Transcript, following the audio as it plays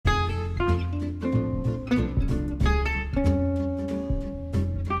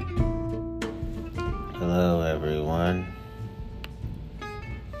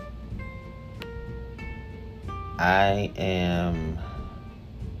I am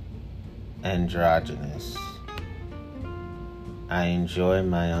androgynous. I enjoy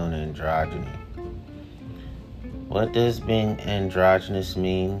my own androgyny. What does being androgynous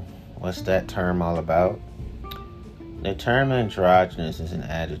mean? What's that term all about? The term androgynous is an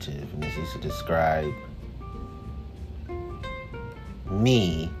adjective and is used to describe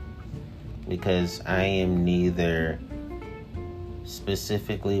me because I am neither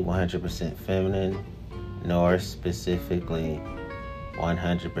specifically 100% feminine nor specifically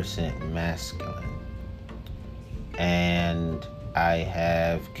 100% masculine. And I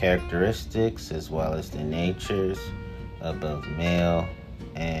have characteristics as well as the natures of both male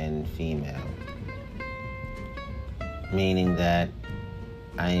and female. Meaning that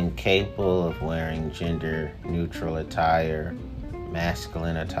I am capable of wearing gender neutral attire,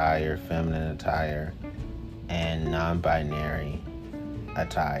 masculine attire, feminine attire, and non-binary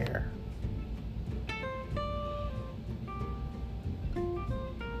attire.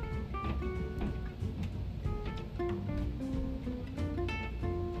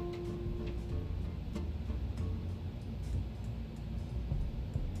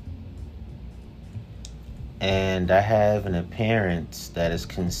 And I have an appearance that is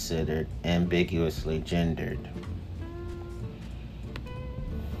considered ambiguously gendered.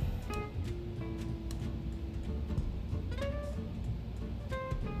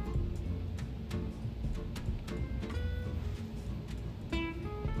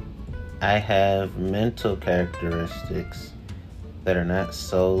 I have mental characteristics that are not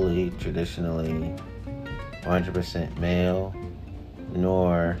solely traditionally 100% male,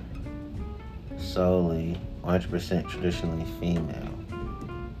 nor solely 100% traditionally female.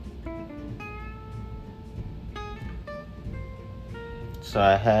 So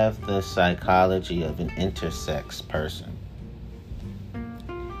I have the psychology of an intersex person.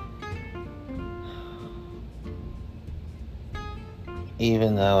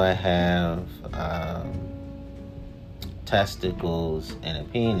 Even though I have testicles and a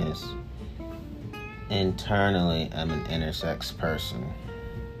penis, internally I'm an intersex person.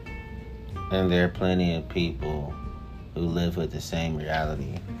 And there are plenty of people who live with the same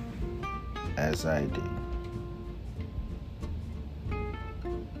reality as I do.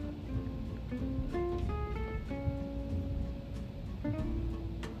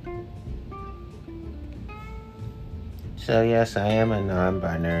 So yes, I am a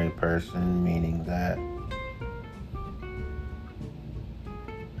non-binary person, meaning that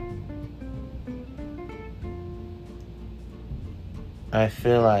I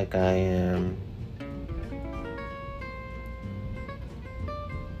feel like I am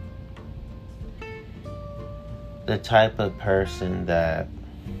the type of person that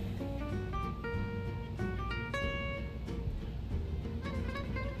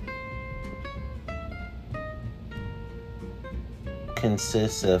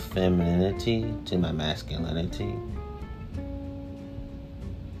consists of femininity to my masculinity.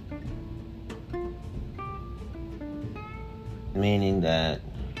 Meaning that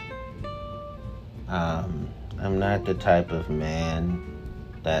I'm not the type of man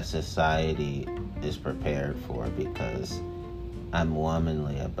that society is prepared for because I'm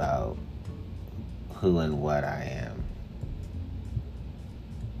womanly about who and what I am.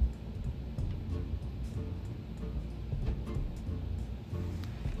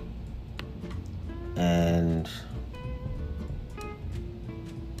 And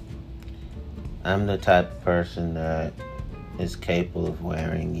I'm the type of person that is capable of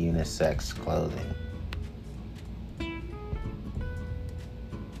wearing unisex clothing.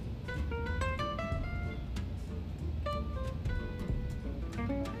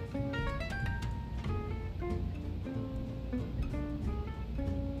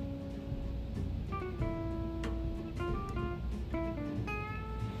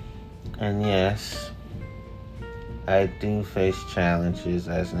 And yes, I do face challenges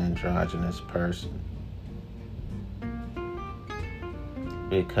as an androgynous person.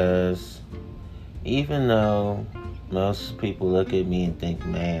 Because even though most people look at me and think,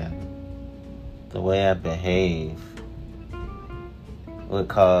 man, the way I behave would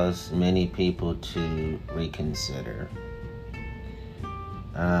cause many people to reconsider.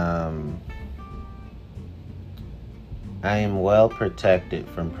 I am well protected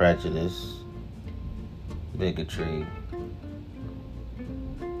from prejudice, bigotry,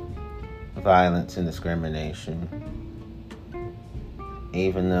 violence, and discrimination.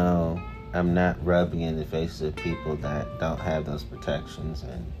 Even though I'm not rubbing in the faces of people that don't have those protections,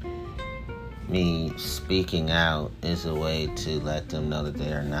 and me speaking out is a way to let them know that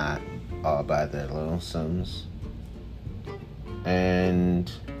they are not all by their lonesomes.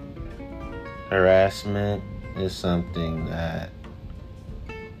 And harassment is something that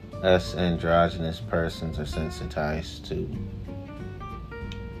us androgynous persons are sensitized to.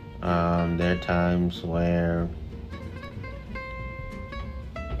 There are times where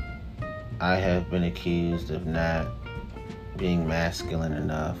I have been accused of not being masculine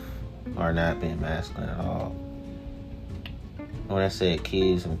enough or not being masculine at all. When I say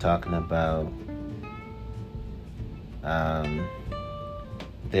accused, I'm talking about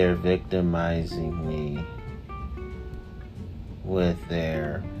they're victimizing me with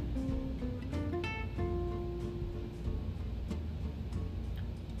their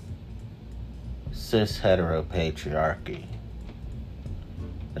cis heteropatriarchy.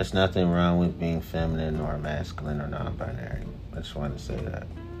 There's nothing wrong with being feminine or masculine or non-binary. I just want to say that.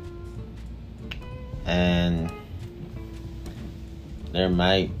 And there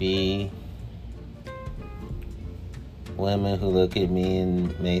might be women who look at me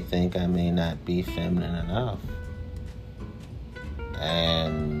and may think I may not be feminine enough.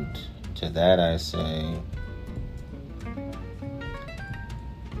 And to that I say,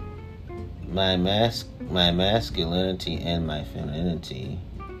 my masculinity and my femininity,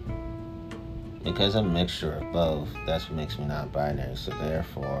 because I'm a mixture of both, that's what makes me non-binary. So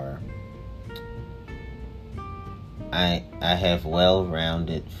therefore, I have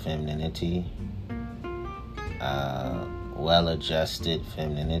well-rounded femininity, well-adjusted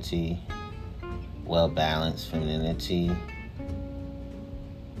femininity, well-balanced femininity,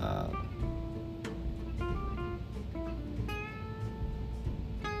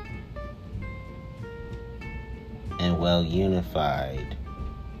 and well-unified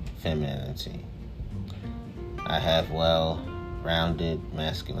femininity. I have well-rounded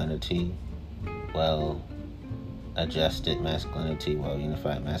masculinity, well-adjusted masculinity,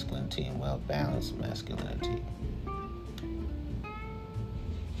 well-unified masculinity, and well-balanced masculinity.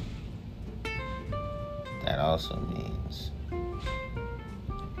 That also means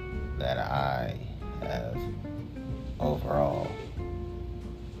that I have overall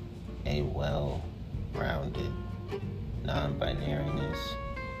a well-rounded non-binariness,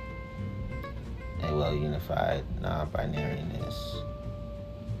 a well-unified non-binariness,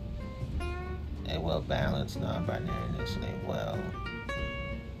 a well-balanced non-binariness, and a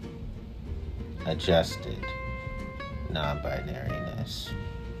well-adjusted non-binariness.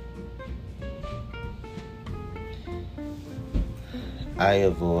 I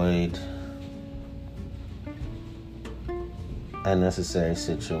avoid unnecessary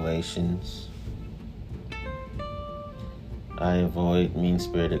situations. I avoid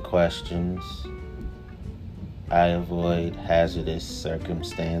mean-spirited questions. I avoid hazardous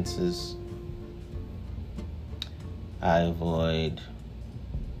circumstances. I avoid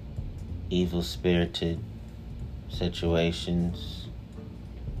evil-spirited situations.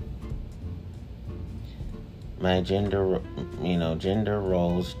 My gender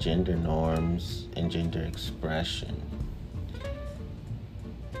roles, gender norms, and gender expression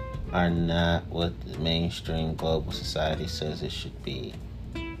are not what the mainstream global society says it should be.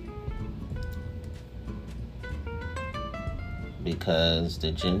 Because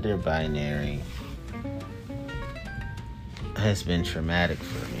the gender binary has been traumatic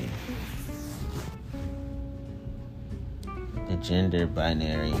for me. The gender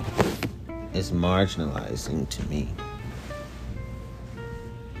binary is marginalizing to me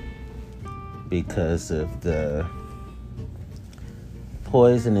because of the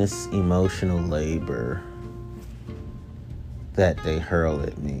poisonous emotional labor that they hurl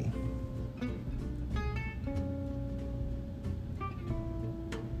at me.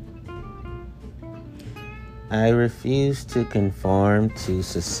 I refuse to conform to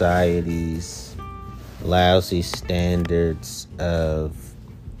society's lousy standards of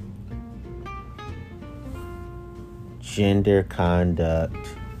gender conduct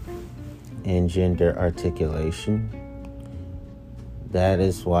and gender articulation.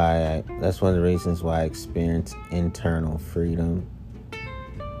 That's one of the reasons why I experience internal freedom.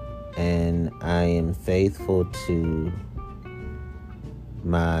 And I am faithful to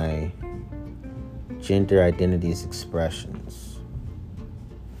my gender identity's expressions.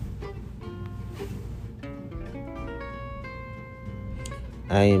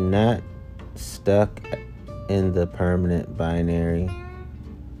 I am not stuck in the permanent binary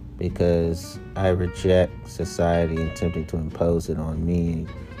because I reject society attempting to impose it on me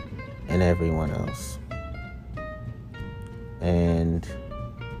and everyone else. And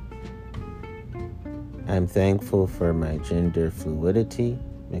I'm thankful for my gender fluidity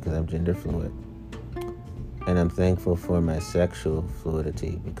because I'm gender fluid. And I'm thankful for my sexual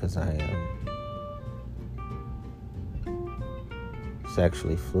fluidity because I am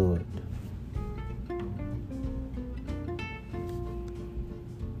sexually fluid.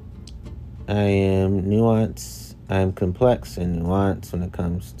 I am nuanced. I'm complex and nuanced when it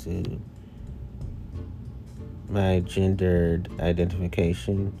comes to my gendered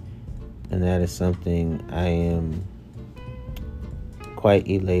identification, and that is something I am quite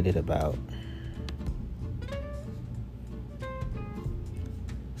elated about.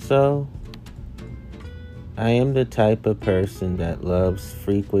 So, I am the type of person that loves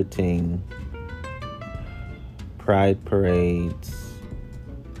frequenting pride parades,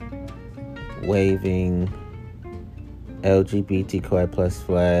 waving LGBTQI plus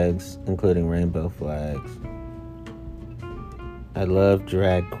flags, including rainbow flags. I love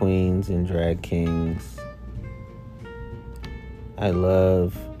drag queens and drag kings. I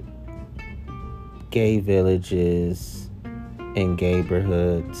love gay villages and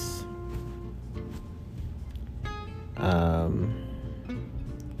gayborhoods.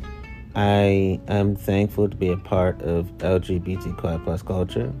 I am thankful to be a part of LGBTQI plus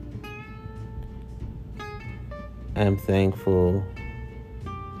culture. I'm thankful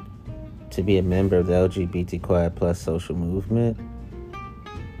to be a member of the LGBTQI plus social movement.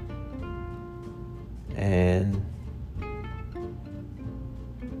 And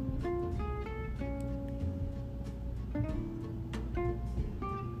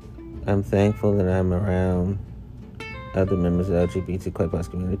I'm thankful that I'm around other members of the LGBTQI plus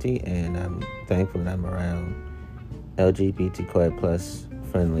community, and I'm thankful that I'm around LGBTQI plus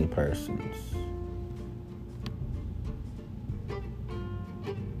friendly persons.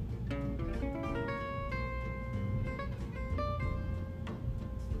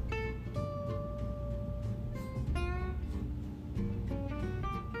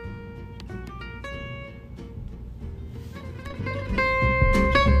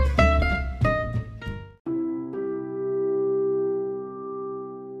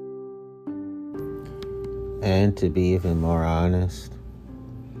 And to be even more honest,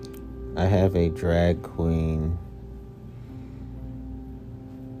 I have a drag queen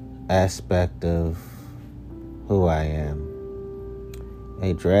aspect of who I am.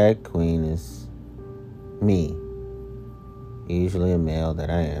 A drag queen is me, usually a male that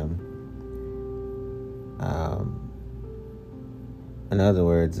I am. In other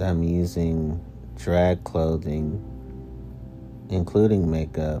words, I'm using drag clothing, including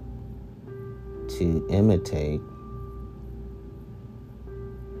makeup, to imitate,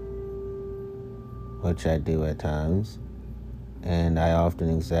 which I do at times, and I often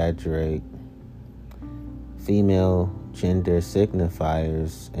exaggerate female gender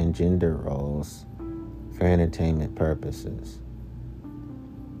signifiers and gender roles for entertainment purposes.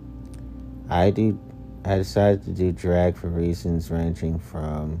 I decided to do drag for reasons ranging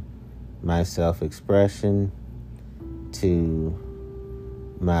from my self-expression to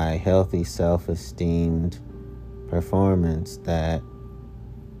my healthy self-esteemed performance that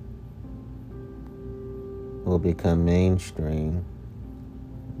will become mainstream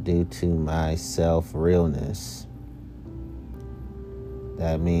due to my self-realness.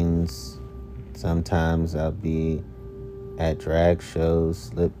 That means sometimes I'll be at drag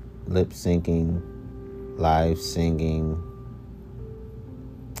shows, lip syncing, live singing,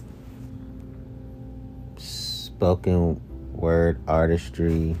 spoken word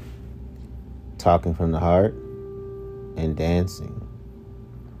artistry, talking from the heart, and dancing.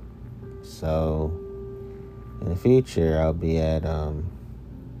 So in the future, I'll be at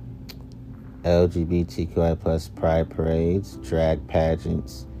LGBTQI plus pride parades, drag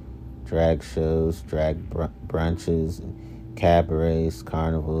pageants, drag shows, drag brunches, cabarets,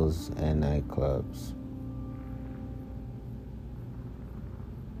 carnivals, and nightclubs.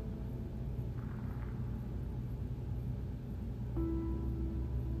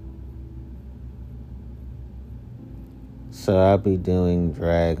 So I'll be doing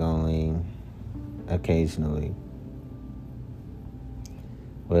drag only occasionally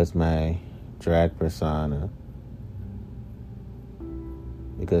with my drag persona,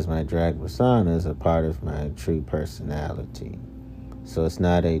 because my drag persona is a part of my true personality. So it's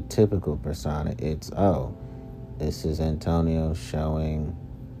not a typical persona. It's, this is Antonio showing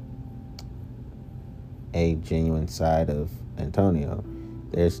a genuine side of Antonio.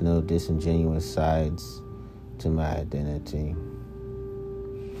 There's no disingenuous sides to my identity.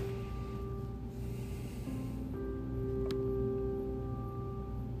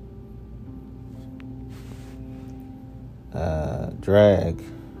 Drag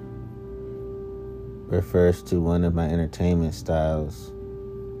refers to one of my entertainment styles,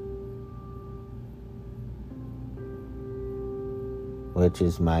 which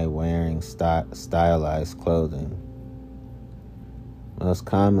is my wearing stylized clothing. Most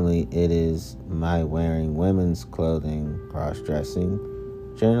commonly, it is my wearing women's clothing, cross-dressing,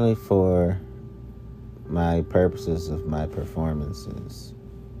 generally for my purposes of my performances.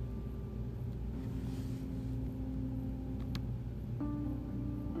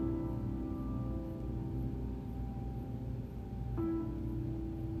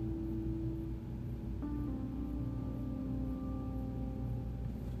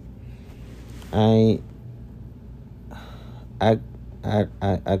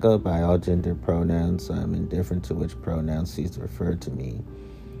 I go by all gender pronouns, so I'm indifferent to which pronoun sees referred to me,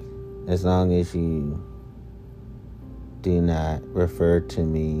 as long as you do not refer to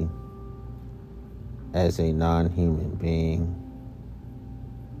me as a non-human being,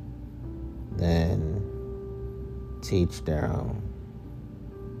 then teach their own.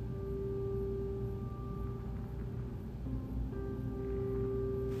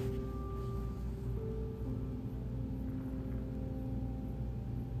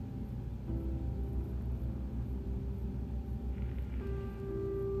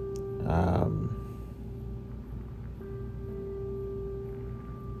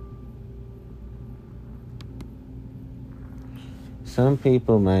 Some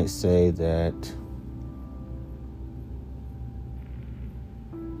people might say that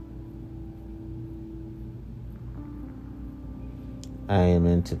I am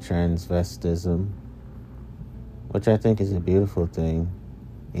into transvestism, which I think is a beautiful thing,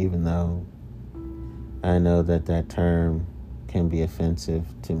 even though I know that that term can be offensive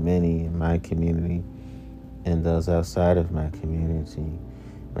to many in my community and those outside of my community.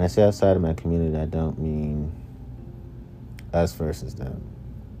 When I say outside of my community, I don't mean us versus them.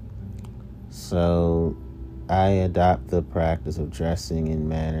 So I adopt the practice of dressing in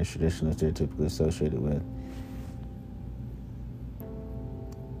manners traditionally stereotypically associated with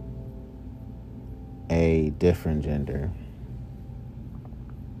a different gender.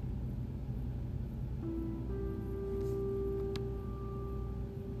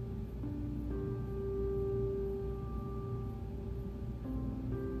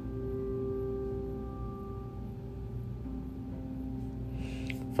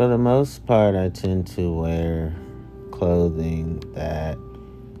 For the most part, I tend to wear clothing that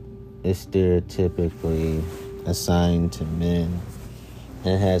is stereotypically assigned to men.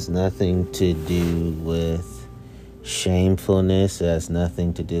 It has nothing to do with shamefulness. It has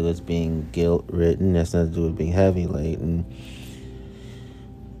nothing to do with being guilt-ridden. It has nothing to do with being heavy-laden.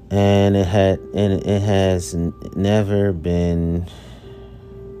 And it has never been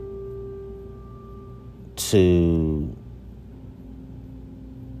to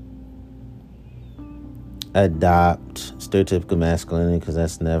adopt stereotypical masculinity, because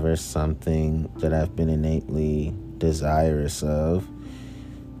that's never something that I've been innately desirous of.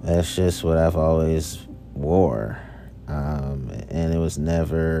 That's just what I've always wore. And it was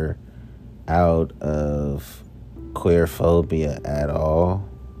never out of queer phobia at all.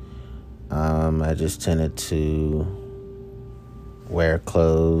 I just tended to wear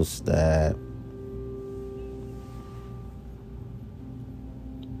clothes that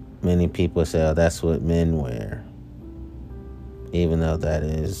many people say, oh, that's what men wear. Even though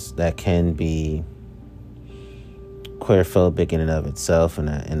that can be queerphobic in and of itself, and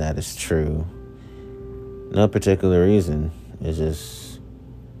that is true. No particular reason. It's just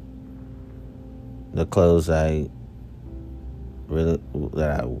the clothes that I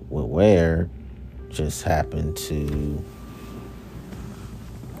would wear just happen to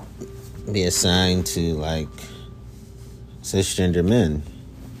be assigned to like cisgender men.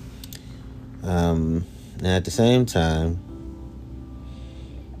 And at the same time,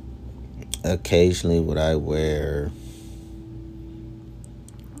 occasionally would I wear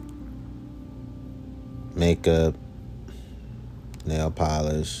makeup, nail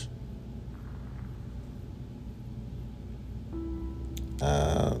polish,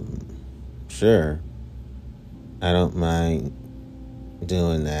 sure, I don't mind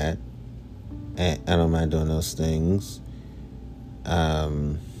doing that. I don't mind doing those things.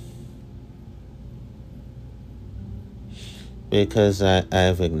 Because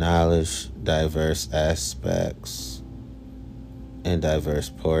I've acknowledged diverse aspects and diverse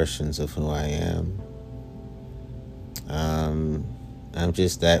portions of who I am. I'm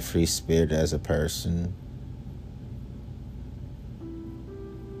just that free spirit as a person.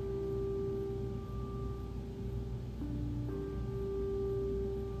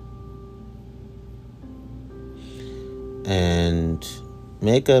 And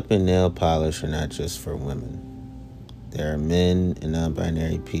makeup and nail polish are not just for women. There are men and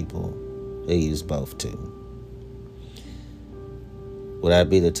non-binary people that use both too. Would I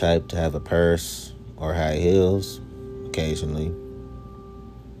be the type to have a purse or high heels? Occasionally.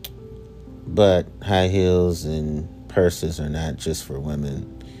 But high heels and purses are not just for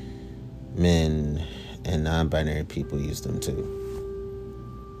women. Men and non-binary people use them too.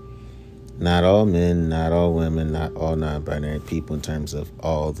 Not all men, not all women, not all non-binary people in terms of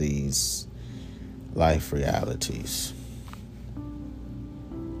all these life realities.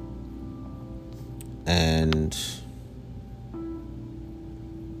 And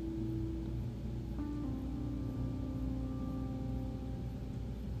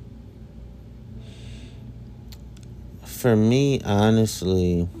for me,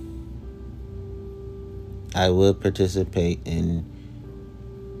 honestly, I would participate in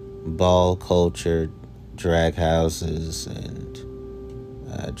ball culture, drag houses, and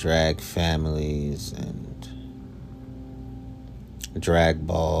drag families, and drag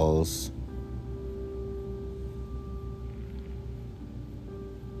balls.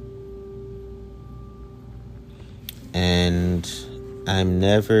 And I'm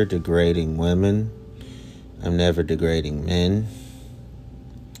never degrading women. I'm never degrading men.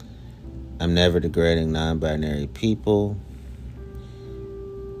 I'm never degrading non-binary people.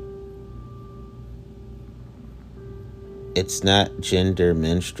 It's not gender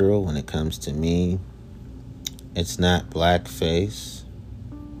minstrel when it comes to me. It's not blackface.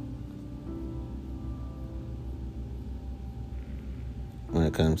 When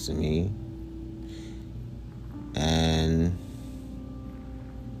it comes to me. And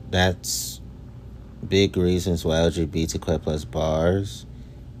that's big reasons why LGBTQ plus bars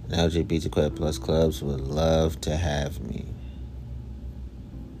and LGBTQ plus clubs would love to have me.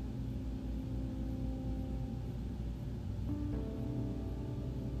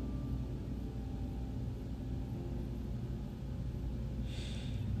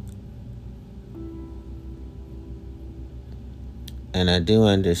 And I do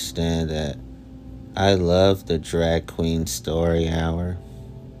understand that I love the drag queen story hour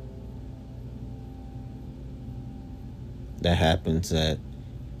that happens at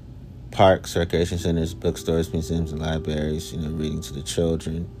parks, recreation centers, bookstores, museums, and libraries, reading to the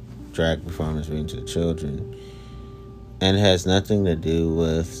children, drag performers reading to the children. And it has nothing to do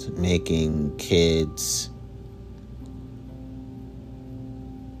with making kids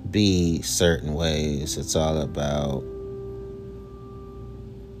be certain ways. It's all about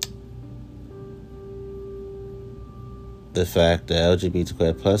the fact that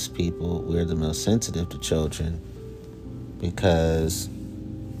LGBTQ plus people, we're the most sensitive to children because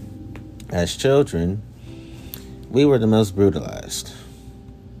as children, we were the most brutalized.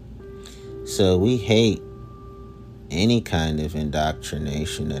 So we hate any kind of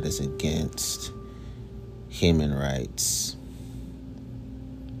indoctrination that is against human rights.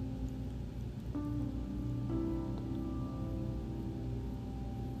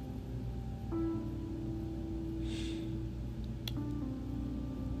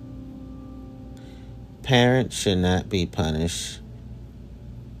 Parents should not be punished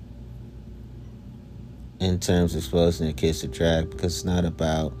in terms of exposing their kids to drag, because it's not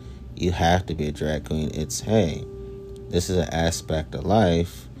about you have to be a drag queen. It's, hey, this is an aspect of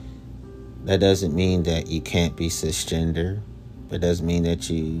life. That doesn't mean that you can't be cisgender. That doesn't mean that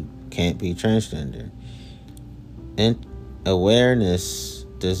you can't be transgender. And awareness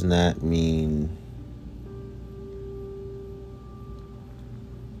does not mean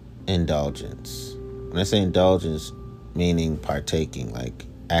indulgence. When I say indulgence, meaning partaking, like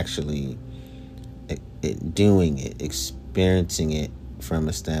actually doing it, experiencing it from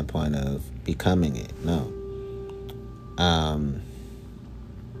a standpoint of becoming it. No.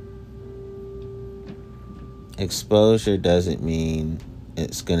 Exposure doesn't mean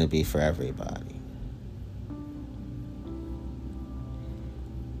it's going to be for everybody.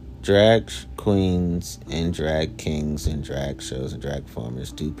 Drag queens and drag kings and drag shows and drag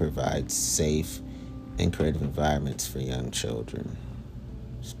performers do provide safe and creative environments for young children,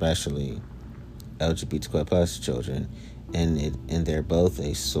 especially LGBTQ plus children, and they're both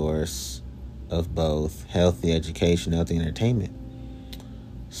a source of both healthy education, healthy entertainment.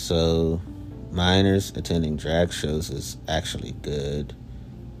 So minors attending drag shows is actually good.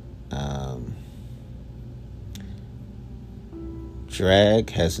 Drag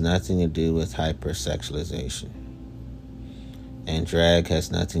has nothing to do with hypersexualization, and drag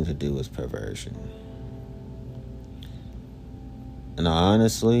has nothing to do with perversion. And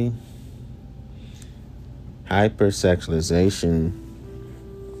honestly, hypersexualization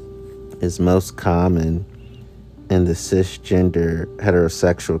is most common in the cisgender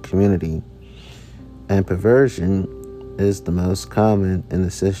heterosexual community, and perversion is the most common in the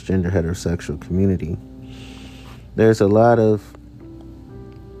cisgender heterosexual community. There's a lot of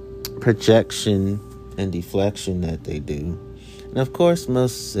projection and deflection that they do. And of course,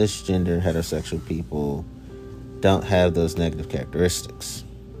 most cisgender heterosexual people don't have those negative characteristics.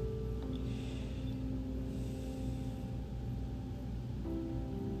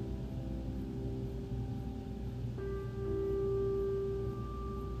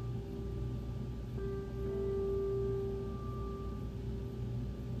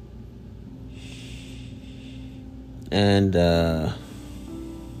 And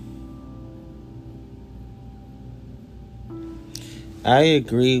I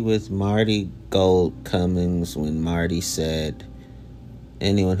agree with Marty Gold Cummings when Marty said,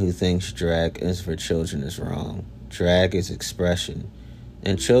 anyone who thinks drag is for children is wrong. Drag is expression.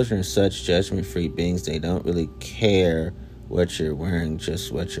 And children are such judgment-free beings, they don't really care what you're wearing,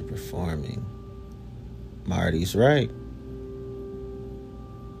 just what you're performing. Marty's right.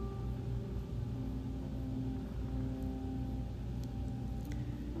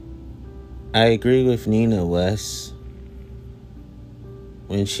 I agree with Nina West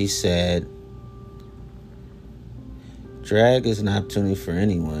when she said, drag is an opportunity for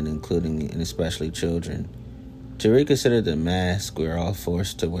anyone, including and especially children, to reconsider the mask we're all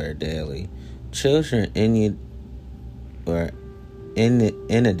forced to wear daily. Children are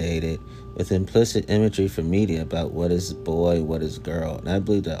inundated with implicit imagery from media about what is boy, what is girl. And I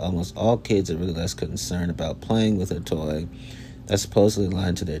believe that almost all kids are really less concerned about playing with a toy that's supposedly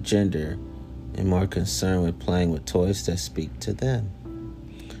aligned to their gender and more concerned with playing with toys that speak to them.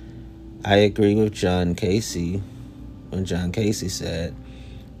 I agree with John Casey when John Casey said,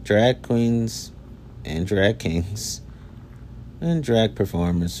 drag queens and drag kings and drag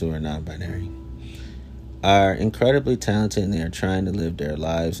performers who are non-binary are incredibly talented, and they are trying to live their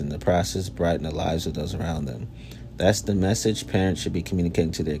lives in the process, brighten the lives of those around them. That's the message parents should be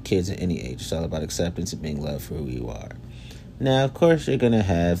communicating to their kids at any age. It's all about acceptance and being loved for who you are. Now, of course, you're going to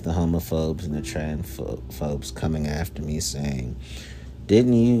have the homophobes and the transphobes coming after me saying,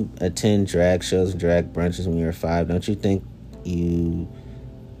 didn't you attend drag shows and drag brunches when you were 5? Don't you think you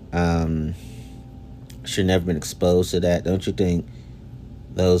should never been exposed to that? Don't you think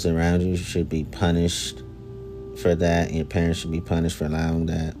those around you should be punished for that, and your parents should be punished for allowing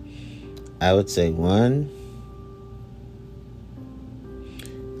that? I would say, one,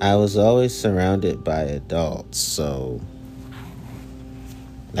 I was always surrounded by adults, so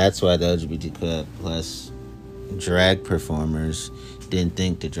that's why the LGBT plus drag performers didn't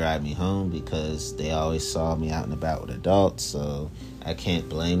think to drive me home, because they always saw me out and about with adults. So I can't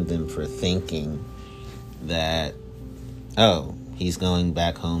blame them for thinking that, oh, he's going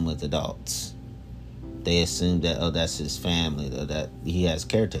back home with adults. They assume that, oh, that's his family, though, that he has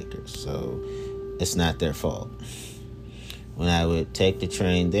caretakers, so it's not their fault. When I would take the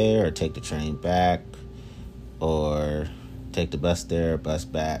train there or take the train back or take the bus there or bus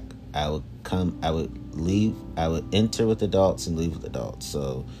back, I would enter with adults and leave with adults,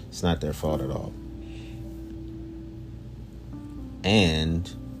 so it's not their fault at all. And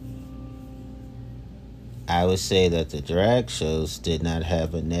I would say that the drag shows did not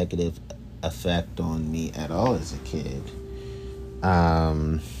have a negative effect on me at all as a kid,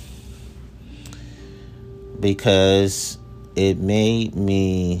 because it made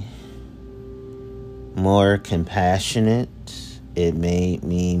me more compassionate. It made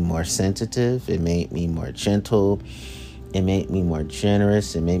me more sensitive. It made me more gentle. It made me more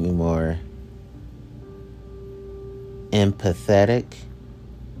generous. It made me more empathetic,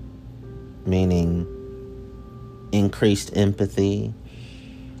 meaning increased empathy.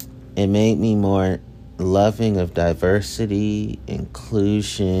 It made me more loving of diversity,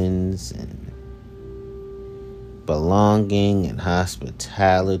 inclusions, and belonging and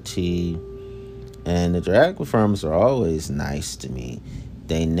hospitality. And the drag performers are always nice to me.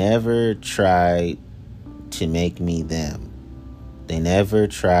 They never tried to make me them. They never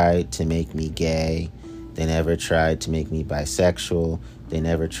tried to make me gay. They never tried to make me bisexual. They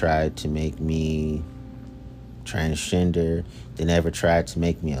never tried to make me transgender. They never tried to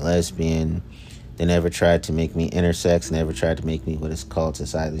make me a lesbian. They never tried to make me intersex. They never tried to make me what is called,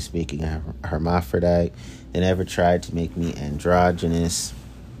 societally speaking, a hermaphrodite. They never tried to make me androgynous.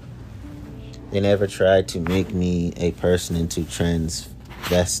 They never tried to make me a person into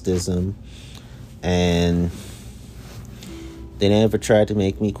transvestism. And they never tried to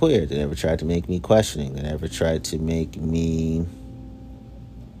make me queer. They never tried to make me questioning. They never tried to make me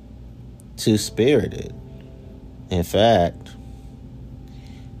two-spirited. In fact,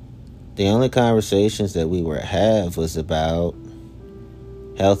 the only conversations that we would have was about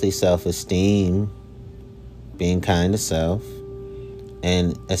healthy self-esteem, being kind to self,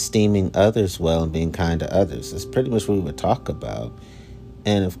 and esteeming others well and being kind to others. That's pretty much what we would talk about.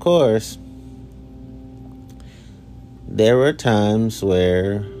 And of course, there were times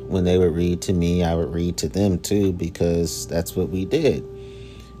where when they would read to me, I would read to them too, because that's what we did.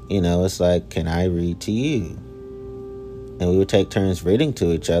 It's like, can I read to you? And we would take turns reading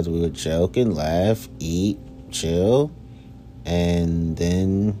to each other. We would joke and laugh, eat, chill, and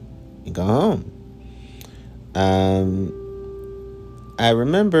then go home. I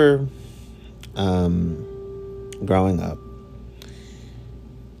remember growing up,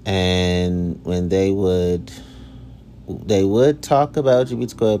 and when they would talk about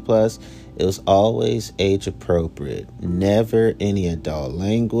LGBTQ+, it was always age appropriate. Never any adult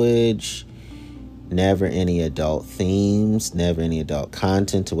language, never any adult themes, never any adult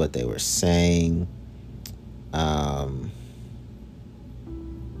content to what they were saying.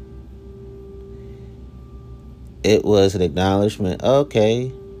 It was an acknowledgement,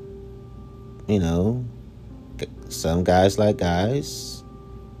 okay, some guys like guys,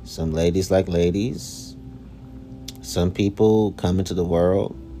 some ladies like ladies. Some people come into the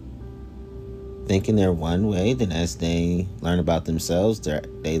world thinking they're one way, then as they learn about themselves,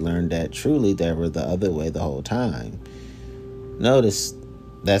 they learn that truly they were the other way the whole time. Notice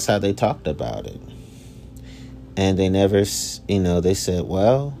that's how they talked about it. And they never, they said,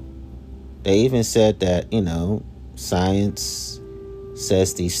 well, they even said that, science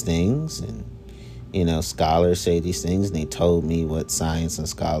says these things, and, scholars say these things, and they told me what science and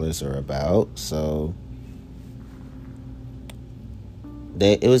scholars are about. So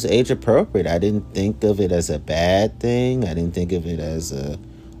it was age appropriate. I didn't think of it as a bad thing. I didn't think of it as a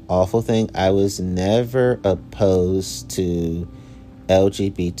awful thing. I was never opposed to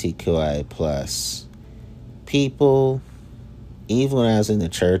LGBTQIA+ people, even when I was in the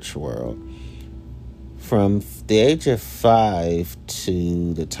church world. From the age of 5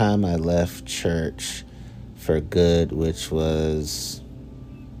 to the time I left church for good, which was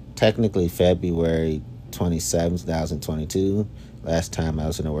technically February 27, 2022, last time I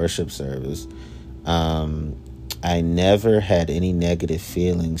was in a worship service, I never had any negative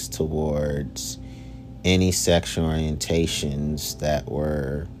feelings towards any sexual orientations that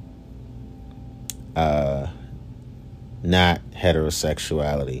were not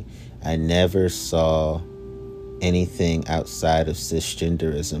heterosexuality. I never saw anything outside of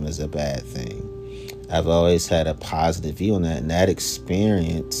cisgenderism as a bad thing. I've always had a positive view on that, and that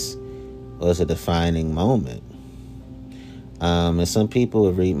experience was a defining moment. And some people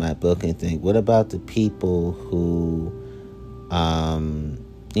would read my book and think, what about the people who,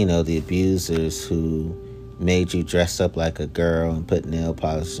 the abusers who made you dress up like a girl and put nail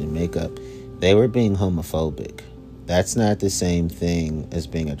polish and makeup? They were being homophobic. That's not the same thing as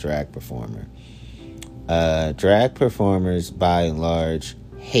being a drag performer. Drag performers, by and large,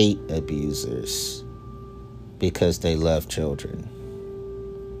 hate abusers because they love children.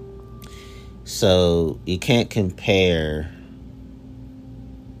 So you can't compare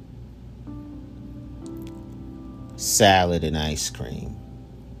salad and ice cream.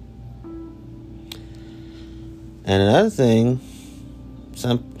 And another thing,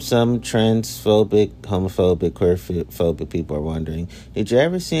 some transphobic, homophobic, queerphobic people are wondering, did you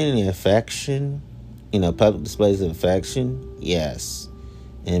ever see any affection? Public displays of affection? Yes.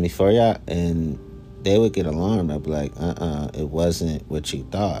 And and they would get alarmed. I'd be like, it wasn't what you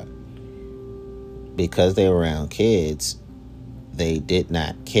thought. Because they were around kids, they did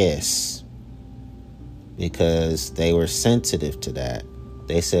not kiss because they were sensitive to that.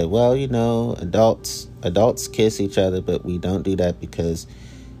 They said, well, adults kiss each other, but we don't do that because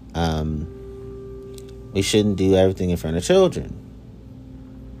we shouldn't do everything in front of children.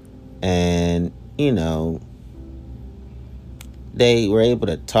 And, they were able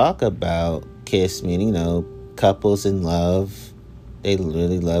to talk about kiss, meaning, couples in love, they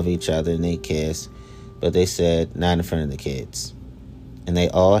really love each other and they kiss, but they said not in front of the kids. And they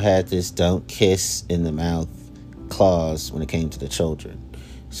all had this don't kiss in the mouth clause when it came to the children.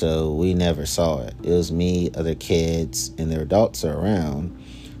 So we never saw it. It was me, other kids, and their adults are around.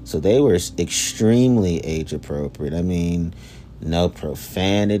 So they were extremely age appropriate. I mean, no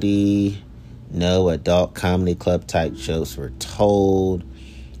profanity, no adult comedy club type jokes were told,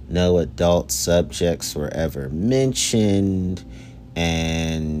 no adult subjects were ever mentioned,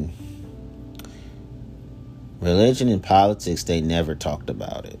 and religion and politics, they never talked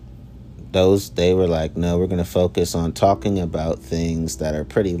about it. They were like, no, we're going to focus on talking about things that are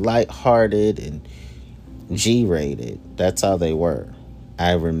pretty lighthearted and G-rated. That's how they were.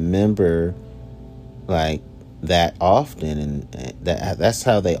 I remember like that often, and that's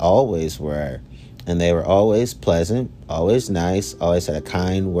how they always were. And they were always pleasant, always nice, always had a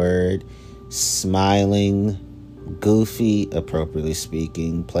kind word, smiling, goofy, appropriately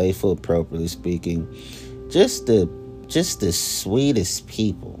speaking, playful, appropriately speaking. Just the just the sweetest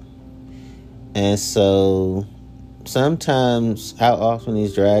people. And so sometimes, how often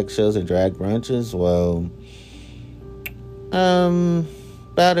these drag shows or drag brunches? Well,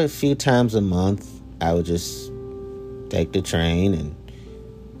 about a few times a month, I would just take the train and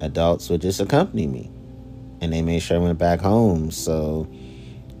adults would just accompany me. And they made sure I went back home. So,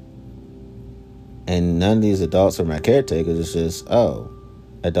 and none of these adults were my caretakers. It's just,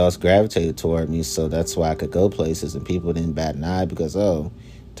 adults gravitated toward me. So that's why I could go places and people didn't bat an eye because,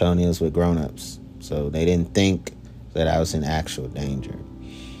 Tony was with grown-ups. So they didn't think that I was in actual danger.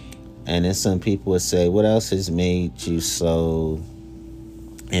 And then some people would say, what else has made you so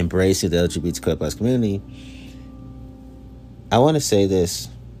embracing the LGBTQ+ community? I want to say this.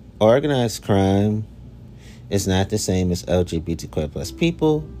 Organized crime is not the same as LGBTQ+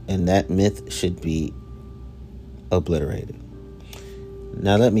 people, and that myth should be obliterated.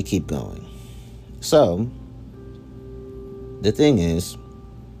 Now let me keep going. So, the thing is,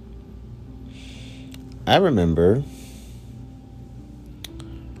 I remember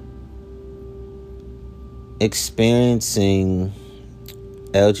experiencing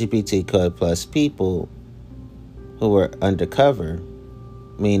LGBTQ+ people who were undercover,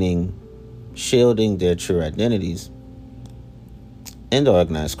 meaning shielding their true identities, in the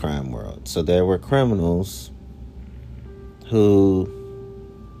organized crime world. So there were criminals who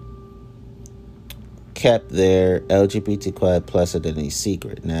kept their LGBTQ+ identity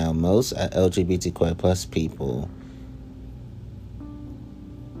secret. Now, most LGBTQ+ people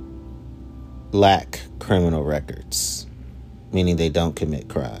lack criminal records, meaning they don't commit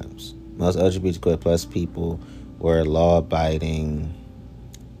crimes. Most LGBTQ+ people were law-abiding,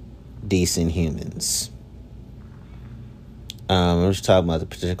 decent humans. I'm just talking about the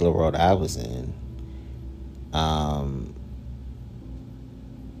particular world I was in.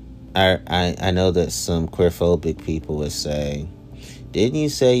 I know that some queerphobic people would say, didn't you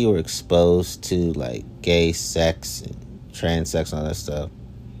say you were exposed to like gay sex and trans sex and all that stuff?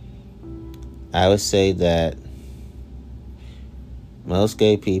 I would say that most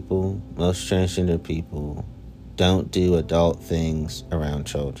gay people, most transgender people don't do adult things around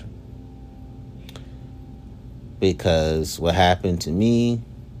children. Because what happened to me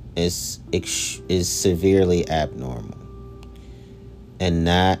is severely abnormal.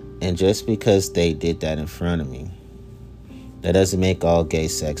 And just because they did that in front of me, that doesn't make all gay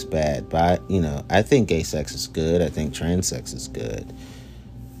sex bad. But, I think gay sex is good. I think trans sex is good.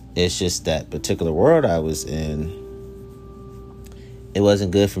 It's just that particular world I was in, it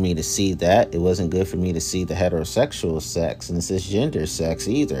wasn't good for me to see that. It wasn't good for me to see the heterosexual sex and the cisgender sex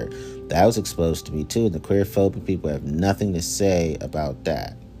either. That was exposed to me too. The queerphobic people have nothing to say about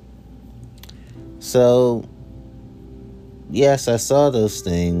that. So, yes, I saw those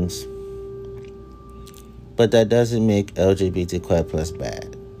things, but that doesn't make LGBTQ+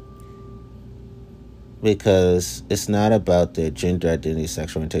 bad. Because it's not about their gender identity,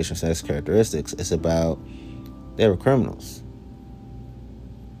 sexual orientation, sex characteristics. It's about they were criminals.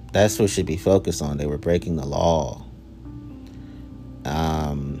 That's what should be focused on. They were breaking the law.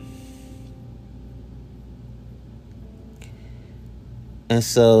 And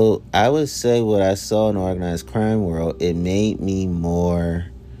so I would say what I saw in the organized crime world, it made me more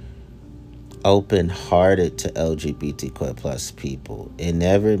open-hearted to LGBTQ+ people. It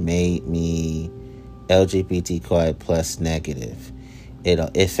never made me LGBTQI+ negative.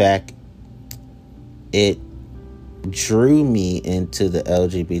 In fact, it drew me into the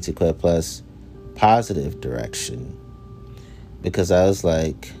LGBTQI+ positive direction, because I was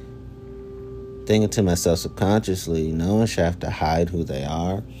like thinking to myself subconsciously, no one should have to hide who they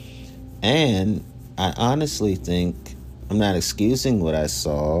are. And I honestly think, I'm not excusing what I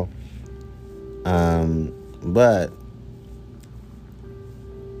saw, but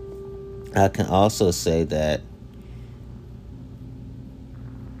I can also say that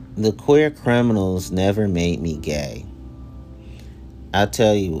the queer criminals never made me gay. I'll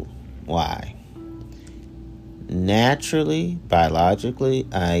tell you why. Naturally, biologically,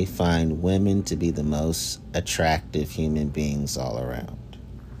 I find women to be the most attractive human beings all around.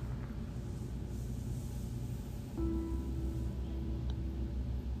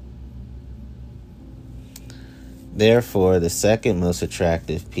 Therefore, the second most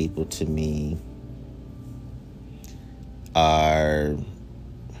attractive people to me are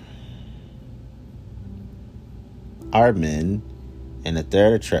men, and the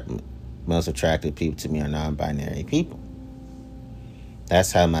third most attractive people to me are non-binary people.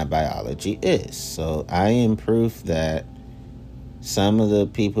 That's how my biology is. So I am proof that some of the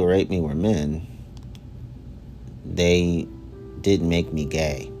people who raped me were men. They didn't make me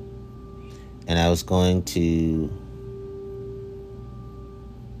gay. And I was going to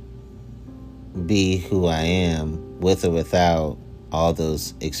be who I am with or without all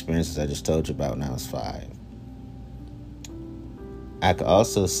those experiences I just told you about when I was 5. I could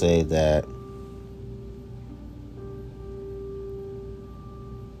also say that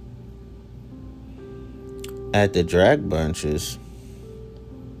at the drag bunches,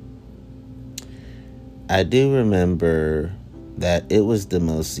 I do remember that it was the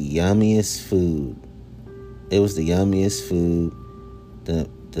most yummiest food. It was the yummiest food,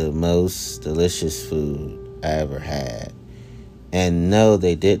 the most delicious food I ever had. And no,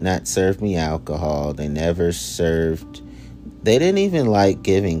 they did not serve me alcohol. They never served... They didn't even like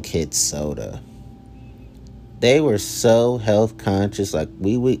giving kids soda. They were so health conscious. Like,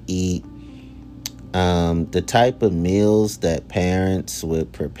 we would eat the type of meals that parents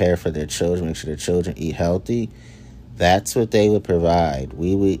would prepare for their children, make sure their children eat healthy. That's what they would provide.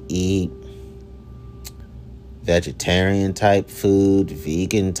 We would eat vegetarian type food,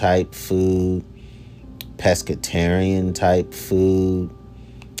 vegan type food, pescatarian type food,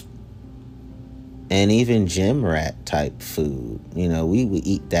 and even gym rat type food. You know, we would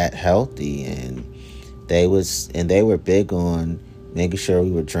eat that healthy, and they were big on making sure we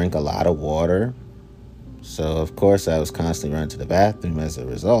would drink a lot of water. So of course I was constantly running to the bathroom as a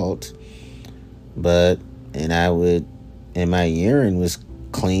result. And my urine was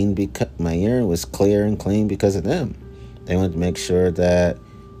clean because my urine was clear and clean because of them. They wanted to make sure that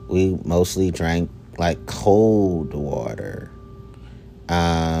we mostly drank like cold water.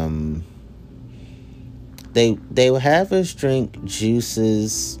 They would have us drink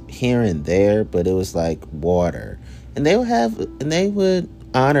juices here and there, but it was like water. And they would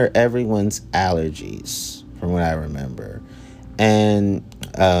honor everyone's allergies, from what I remember. And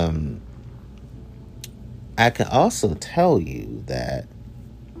I can also tell you that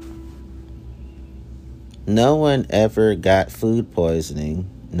no one ever got food poisoning.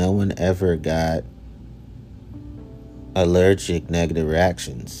 No one ever got allergic negative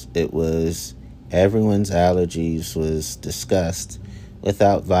reactions. It was everyone's allergies was discussed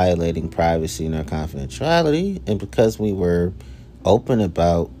without violating privacy nor confidentiality. And because we were open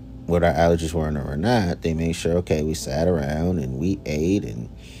about what our allergies were or not, they made sure, okay, we sat around and we ate, and,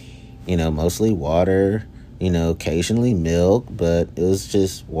 you know, mostly water, you know, occasionally milk, but it was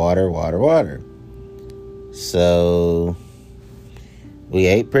just water. So we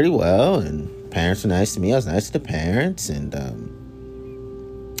ate pretty well, and parents were nice to me. I was nice to the parents. And,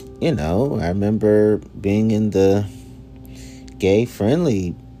 you know, I remember being in the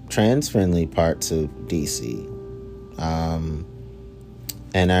gay-friendly, trans-friendly parts of DC.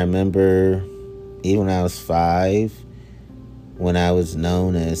 And I remember even when I was 5, when I was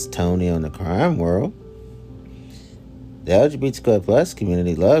known as Tony on the Crime World, the LGBTQ plus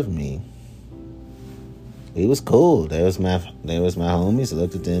community loved me. It was cool. There was my homies. I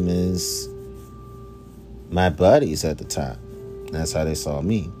looked at them as my buddies at the time. That's how they saw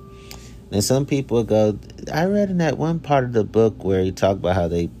me. And some people go, I read in that one part of the book where he talked about how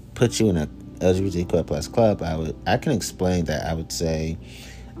they put you in a LGBTQ plus club. I can explain that. I would say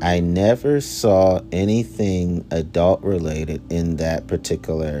I never saw anything adult related in that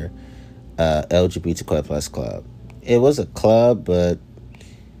particular LGBTQ plus club. It was a club, but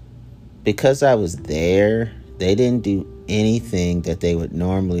because I was there, they didn't do anything that they would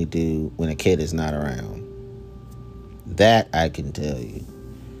normally do when a kid is not around. That I can tell you.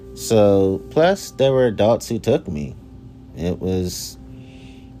 So, plus there were adults who took me.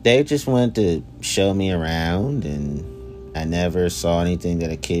 They just wanted to show me around, and I never saw anything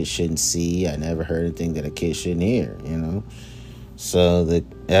that a kid shouldn't see. I never heard anything that a kid shouldn't hear, you know. So the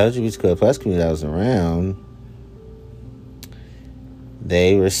LGBTQ plus community I was around,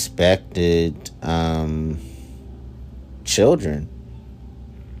 they respected children.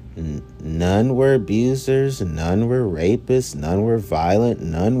 None were abusers, none were rapists, none were violent,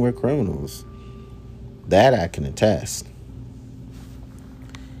 none were criminals. That I can attest.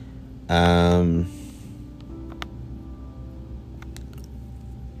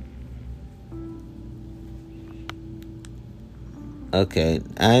 Okay,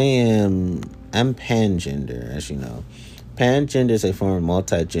 I'm pangender, as you know. Pangender is a form of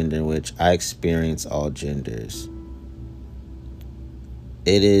multigender in which I experience all genders.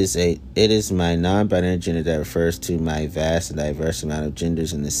 It is my non-binary gender that refers to my vast and diverse amount of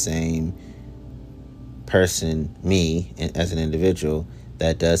genders in the same person, me, as an individual,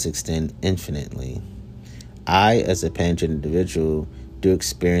 that does extend infinitely. I, as a pangender individual, do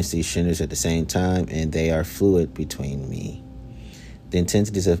experience these genders at the same time, and they are fluid between me. The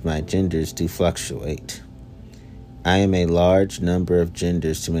intensities of my genders do fluctuate. I am a large number of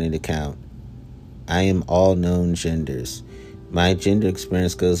genders, too many to count. I am all known genders. My gender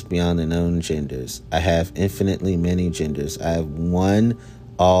experience goes beyond the known genders. I have infinitely many genders. I have one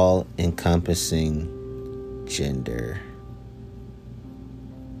all-encompassing gender.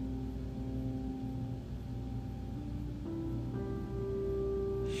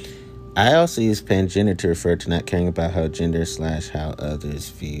 I also use pangender to refer to not caring about how gender / how others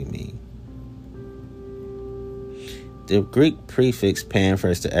view me. The Greek prefix pan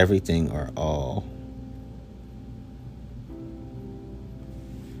refers to everything or all.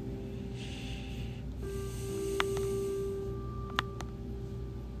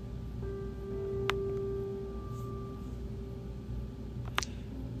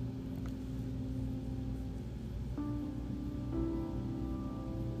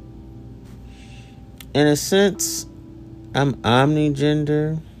 In a sense, I'm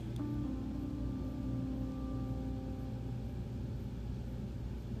omnigender.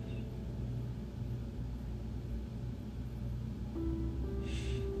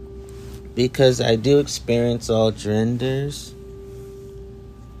 Because I do experience all genders.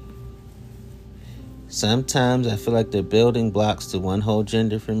 Sometimes I feel like they're building blocks to one whole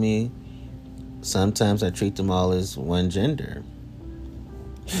gender for me. Sometimes I treat them all as one gender.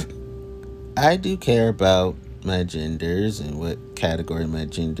 I do care about my genders and what category my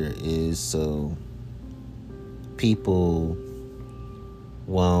gender is, so people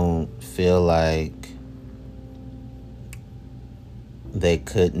won't feel like they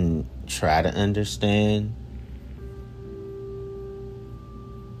couldn't try to understand.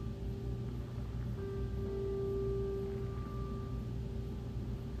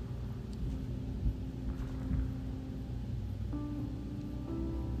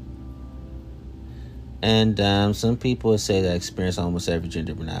 And some people say that I experience almost every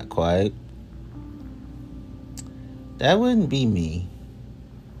gender, but not quite. That wouldn't be me.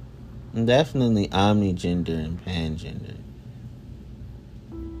 I'm definitely omnigender and pangender.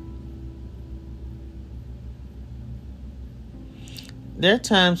 There are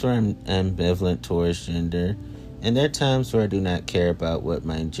times where I'm ambivalent towards gender, and there are times where I do not care about what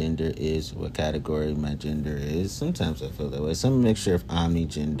my gender is, what category my gender is. Sometimes I feel that way. Some mixture of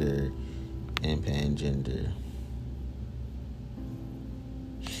omnigender and pangender.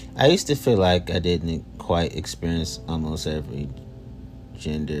 I used to feel like I didn't quite experience almost every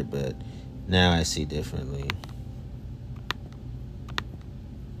gender, but now I see differently.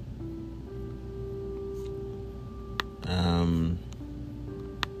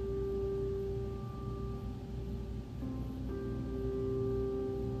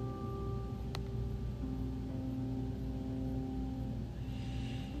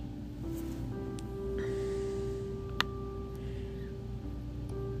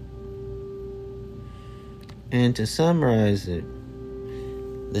 And to summarize it,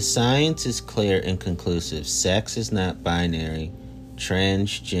 the science is clear and conclusive. Sex is not binary.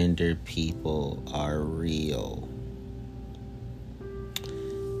 Transgender people are real.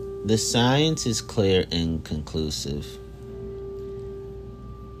 The science is clear and conclusive.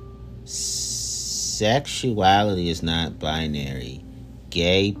 Sexuality is not binary.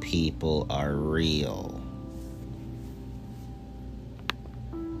 Gay people are real.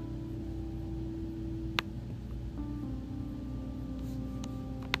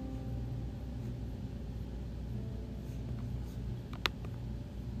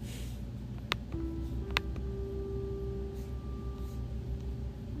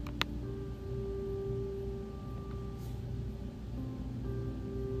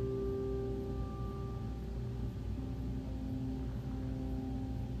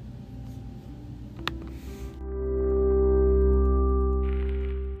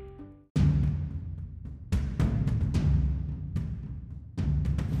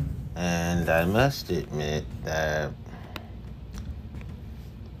 And I must admit that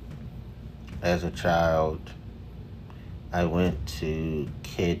as a child, I went to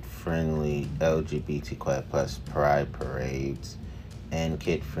kid-friendly LGBTQI plus pride parades and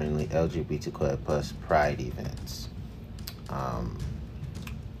kid-friendly LGBTQI plus pride events.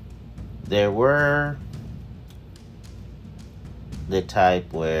 There were the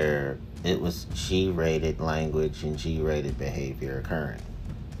type where it was G-rated language and G-rated behavior occurring.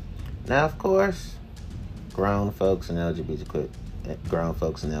 Now, of course, grown folks in the LGBTQI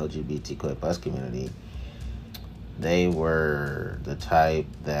plus community, they were the type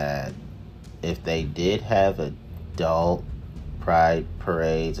that if they did have adult pride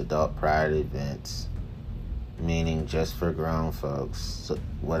parades, adult pride events, meaning just for grown folks,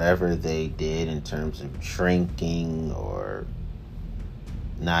 whatever they did in terms of drinking or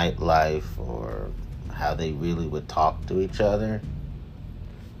nightlife or how they really would talk to each other,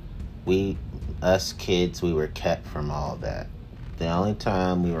 us kids, we were kept from all that. The only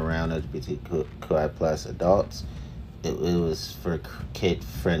time we were around LGBTQI plus adults, it was for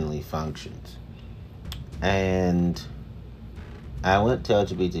kid-friendly functions. And I went to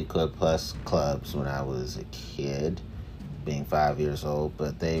LGBTQI plus clubs when I was a kid, being 5 years old,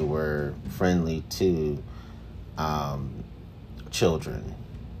 but they were friendly to children,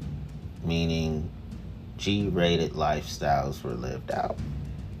 meaning G-rated lifestyles were lived out.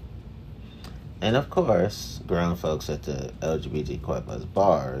 And of course, grown folks at the LGBTQI plus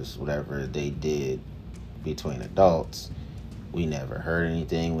bars, whatever they did between adults, we never heard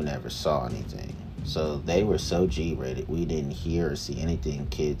anything, we never saw anything. So they were so G-rated, we didn't hear or see anything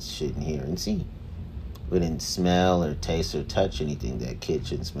kids shouldn't hear and see. We didn't smell or taste or touch anything that kids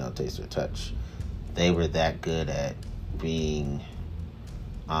shouldn't smell, taste, or touch. They were that good at being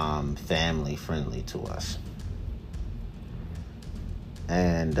family friendly to us.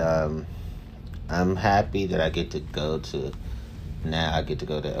 And I'm happy that I get to go to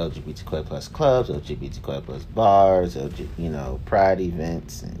LGBTQI plus clubs, LGBTQI plus bars, pride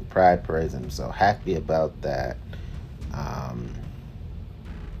events and pride parades. I'm so happy about that. I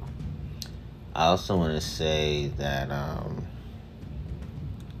also want to say that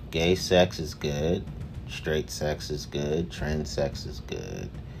gay sex is good, straight sex is good, trans sex is good,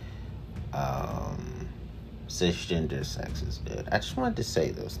 cisgender sex is good. I just wanted to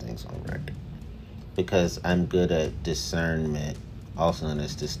say those things on record because I'm good at discernment, also known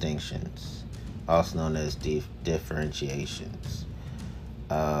as distinctions, also known as differentiations.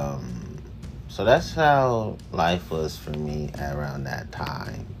 So that's how life was for me around that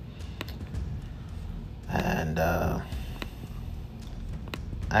time. And I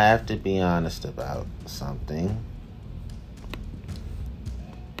have to be honest about something.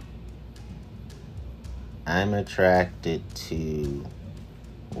 I'm attracted to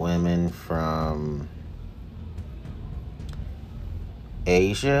women from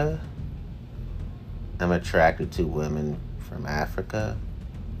Asia. I'm attracted to women from Africa.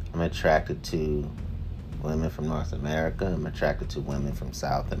 I'm attracted to women from North America. I'm attracted to women from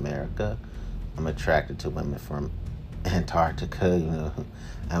South America. I'm attracted to women from Antarctica,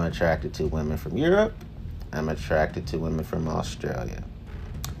 I'm attracted to women from Europe. I'm attracted to women from Australia.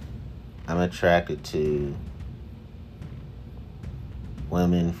 I'm attracted to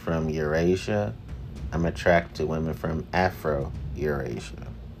women from Eurasia. I'm attracted to women from Afro-Eurasia.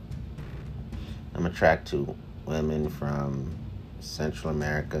 I'm attracted to women from Central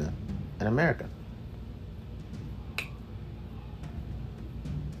America and America.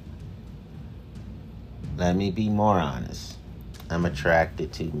 Let me be more honest. I'm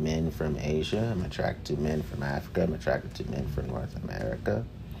attracted to men from Asia. I'm attracted to men from Africa. I'm attracted to men from North America.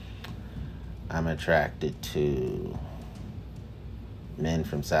 I'm attracted to men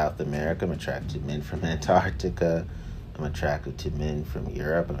from South America. I'm attracted to men from Antarctica. I'm attracted to men from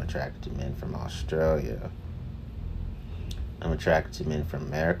Europe. I'm attracted to men from Australia. I'm attracted to men from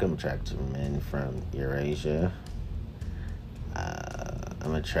America. I'm attracted to men from Eurasia.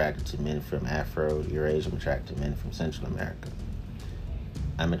 I'm attracted to men from Afro-Eurasia. I'm attracted to men from Central America.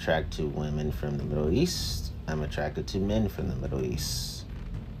 I'm attracted to women from the Middle East. I'm attracted to men from the Middle East.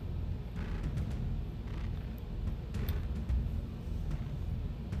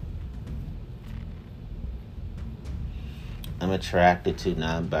 I'm attracted to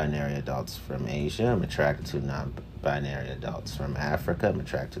non-binary adults from Asia. I'm attracted to non-binary adults from Africa. I'm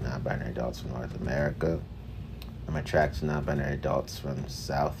attracted to non-binary adults from North America. I'm attracted to non-binary adults from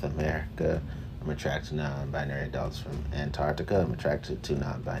South America. I'm attracted to non-binary adults from Antarctica. I'm attracted to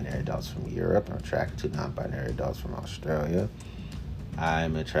non-binary adults from Europe. I'm attracted to non-binary adults from Australia.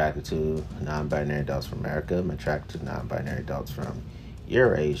 I'm attracted to non-binary adults from America. I'm attracted to non-binary adults from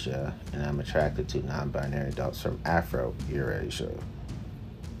Eurasia. And I'm attracted to non-binary adults from Afro-Eurasia.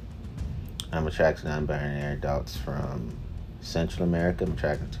 I'm attracted to non-binary adults from Central America. I'm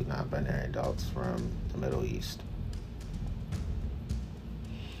attracted to non-binary adults from the Middle East.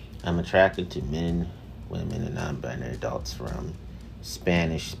 I'm attracted to men, women, and non-binary adults from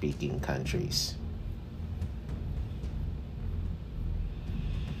Spanish-speaking countries.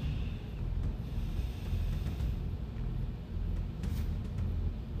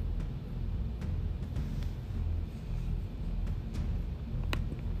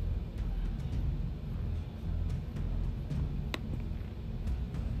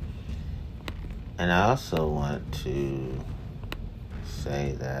 And I also want to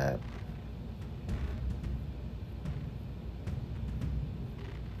say that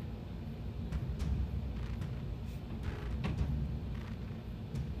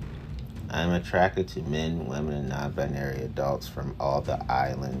I'm attracted to men, women, and non-binary adults from all the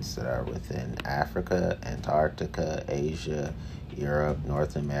islands that are within Africa, Antarctica, Asia, Europe,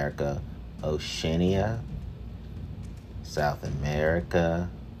 North America, Oceania, South America,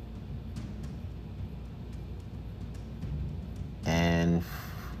 and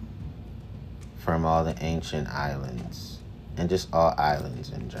from all the ancient islands, and just all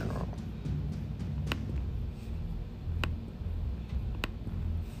islands in general.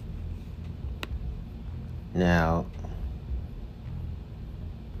 Now,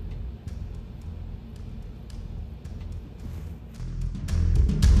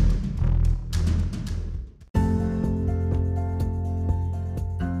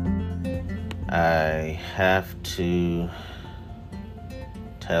 I have to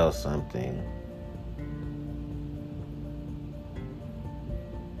tell something.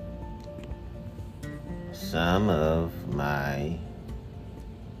 Some of my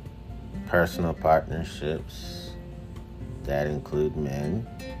personal partnerships that include men,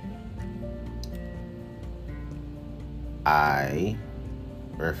 I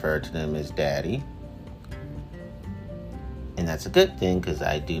refer to them as daddy. And that's a good thing because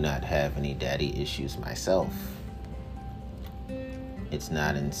I do not have any daddy issues myself. It's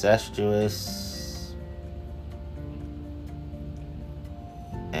not incestuous.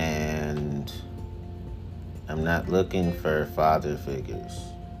 And I'm not looking for father figures.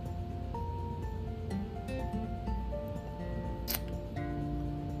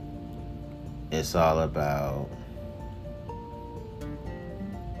 It's all about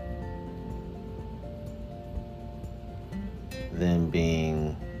them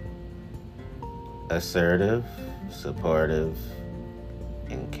being assertive, supportive,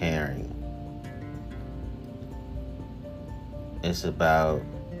 and caring. It's about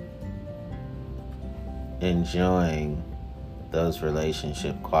enjoying those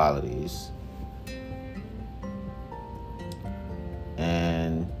relationship qualities.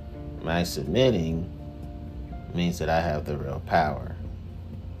 And my submitting means that I have the real power.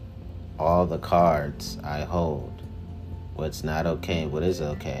 All the cards I hold. What's not okay, what is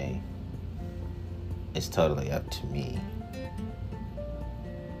okay, it's totally up to me.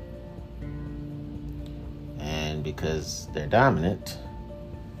 And because they're dominant,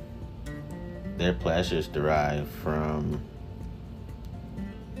 their pleasures derive from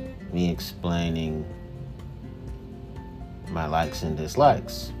me explaining my likes and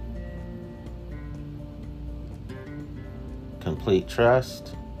dislikes. Complete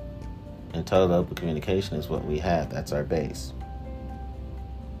trust and total open communication is what we have. That's our base.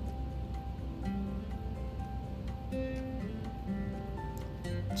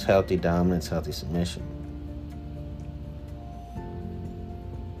 It's healthy dominance, healthy submission.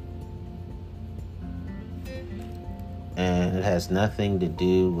 And it has nothing to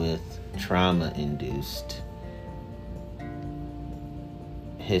do with trauma-induced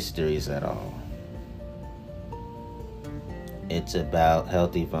histories at all. It's about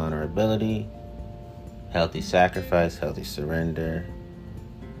healthy vulnerability, healthy sacrifice, healthy surrender.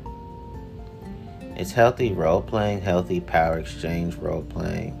 It's healthy role-playing, healthy power exchange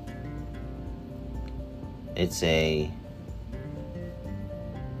role-playing. It's a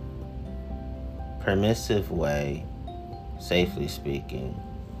permissive way, safely speaking,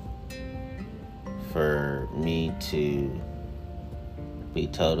 for me to be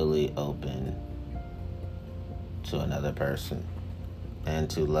totally open to another person and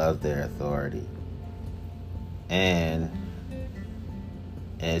to love their authority. And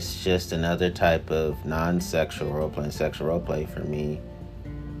it's just another type of non-sexual role-playing, sexual role-play for me,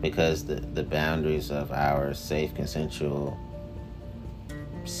 because the boundaries of our safe, consensual,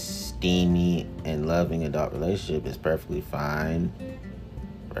 steamy, and loving adult relationship is perfectly fine,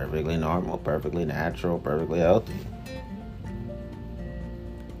 perfectly normal, perfectly natural, perfectly healthy.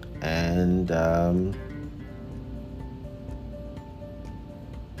 And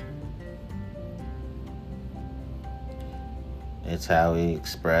it's how we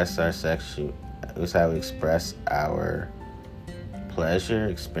express our it's how we express our pleasure,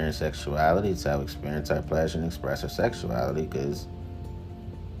 experience sexuality. It's how we experience our pleasure and express our sexuality, because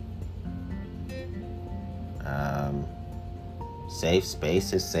safe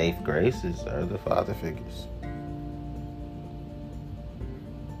spaces, safe graces are the father figures.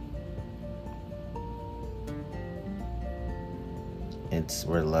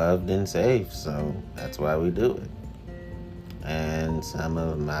 We're loved and safe, so that's why we do it. And some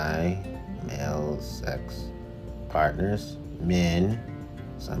of my male sex partners, men,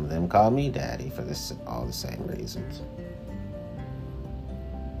 some of them call me daddy for all the same reasons.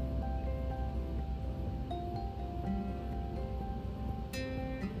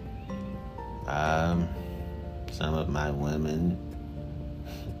 Some of my women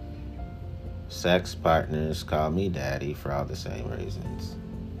sex partners call me daddy for all the same reasons.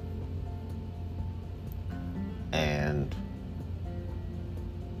 And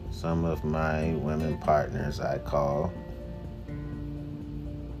some of my women partners I call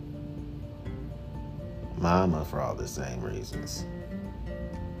mama for all the same reasons.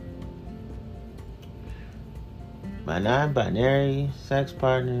 My non-binary sex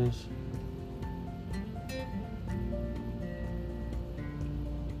partners,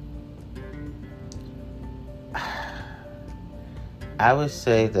 I would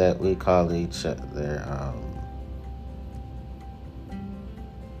say that we call each other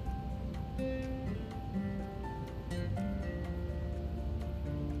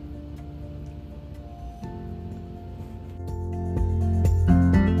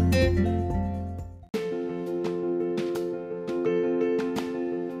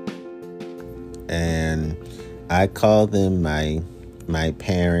and I call them my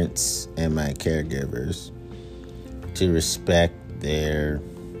parents and my caregivers to respect their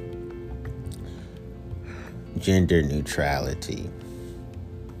gender neutrality.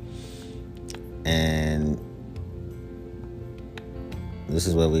 And this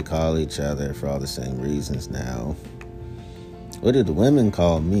is what we call each other for all the same reasons now. What do the women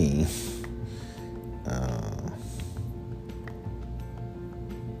call me?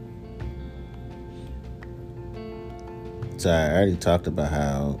 So I already talked about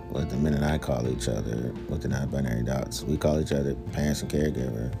how what the men and I call each other with the non-binary dots. We call each other parents and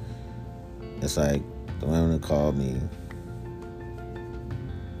caregiver. It's like the women who call me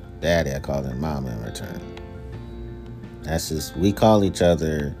daddy, I call them mama in return. That's just, we call each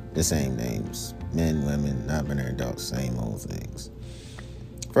other the same names. Men, women, non-binary adults, same old things.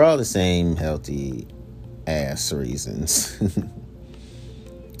 For all the same healthy ass reasons.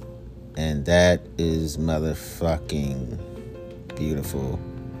 And that is motherfucking beautiful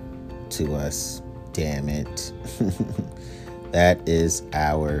to us, damn it. That is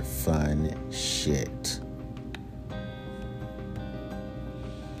our fun shit.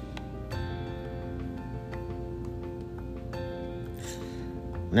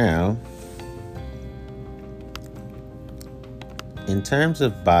 Now, in terms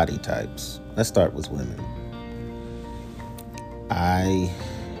of body types, let's start with women. I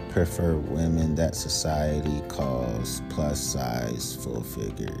prefer women that society calls plus size, full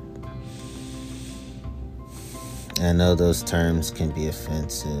figured. I know those terms can be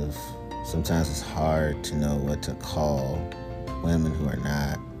offensive. Sometimes it's hard to know what to call women who are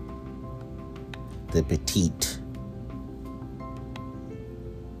not the petite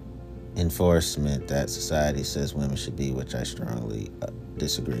enforcement that society says women should be, which I strongly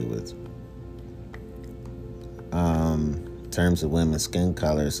disagree with. In terms of women's skin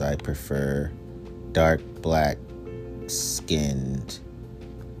colors, I prefer dark black skinned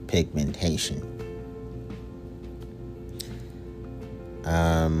pigmentation.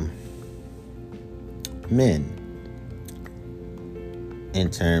 Men, in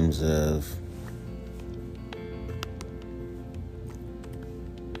terms of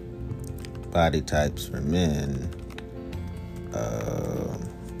body types for men,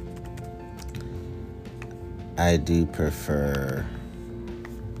 I do prefer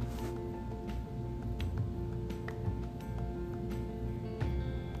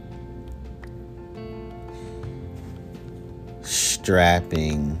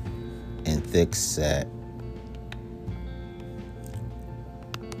strapping and thick set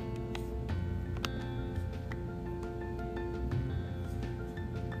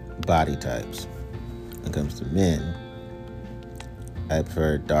body types. When it comes to men, I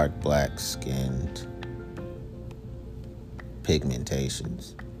prefer dark black skinned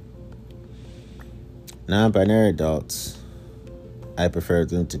pigmentations. Non-binary adults, I prefer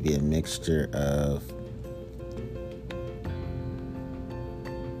them to be a mixture of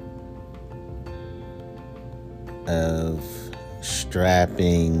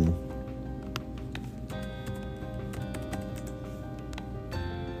strapping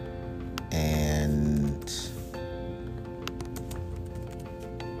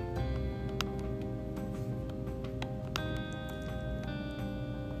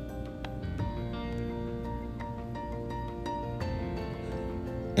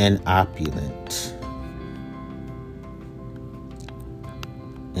and opulent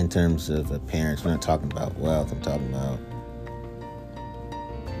in terms of appearance. We're not talking about wealth, I'm talking about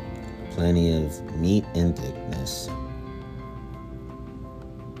plenty of meat and thickness,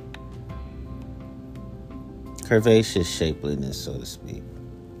 curvaceous shapeliness, so to speak.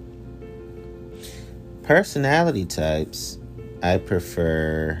 Personality types, I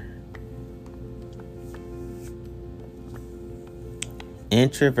prefer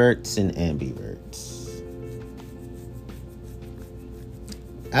Introverts and ambiverts.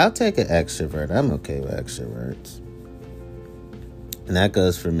 I'll take an extrovert. I'm okay with extroverts. And that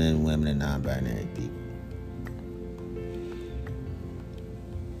goes for men, women, and non-binary people.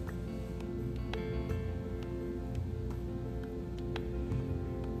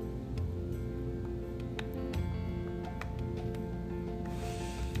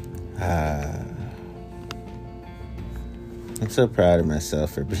 I'm so proud of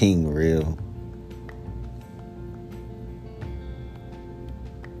myself for being real.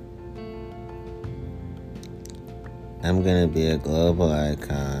 I'm going to be a global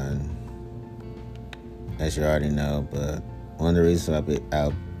icon, as you already know, but one of the reasons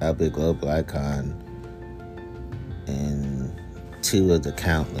I'll be a global icon in two of the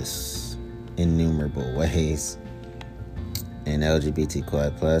countless, innumerable ways in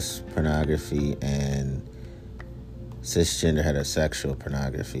LGBTQI plus pornography and cisgender heterosexual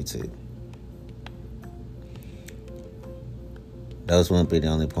pornography too. Those won't be the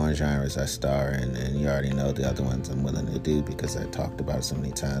only porn genres I star in, and you already know the other ones I'm willing to do because I talked about it so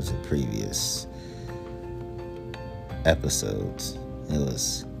many times in previous episodes. It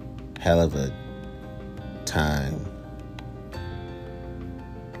was hell of a time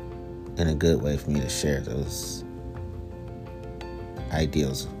in a good way for me to share those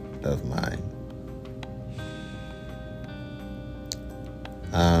ideals of mine.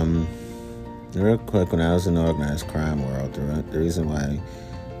 Real quick, when I was in the organized crime world, the reason why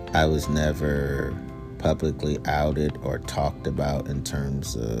I was never publicly outed or talked about in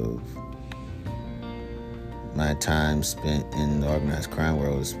terms of my time spent in the organized crime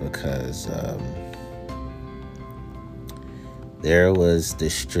world is because there was the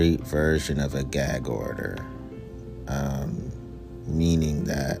street version of a gag order, meaning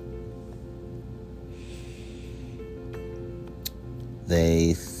that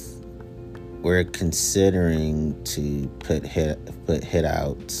they were considering to put a hit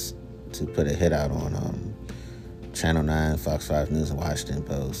out on Channel 9, Fox 5 News, and Washington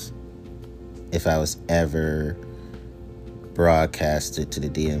Post if I was ever broadcasted to the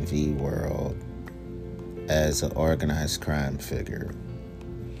DMV world as an organized crime figure.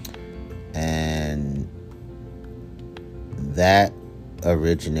 And that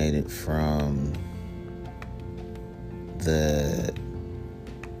originated from the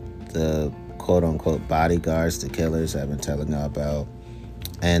quote-unquote bodyguards, the killers I've been telling you about,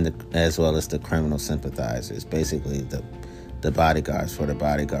 and as well as the criminal sympathizers, basically the bodyguards for the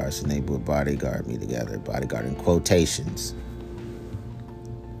bodyguards, and they would bodyguard me together, bodyguard in quotations.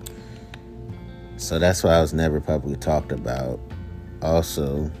 So that's why I was never publicly talked about.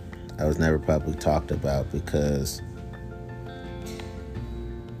 Also, I was never publicly talked about because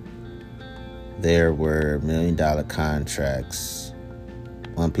there were $1 million contracts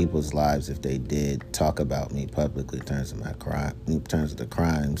on people's lives if they did talk about me publicly in terms of my crime, in terms of the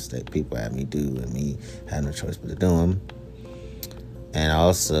crimes that people had me do, and me had no choice but to do them. And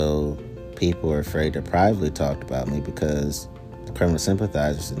also, people were afraid to privately talk about me because the criminal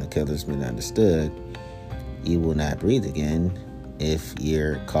sympathizers and the killers been understood. You will not breathe again if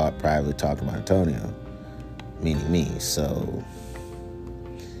you're caught privately talking about Antonio, meaning me. So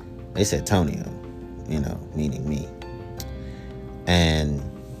they said Tonio, meaning me. And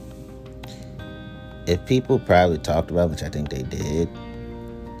if people probably talked about, which I think they did,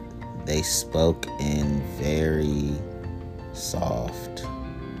 they spoke in very soft,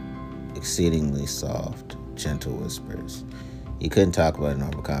 exceedingly soft, gentle whispers. You couldn't talk about a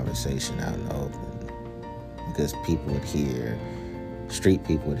normal conversation out in the open because people would hear, street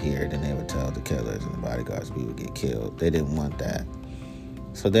people would hear, then they would tell the killers and the bodyguards we would get killed. They didn't want that.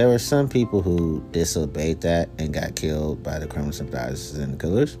 So there were some people who disobeyed that and got killed by the criminal sympathizers and the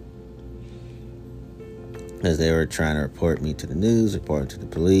killers because they were trying to report me to the news, report to the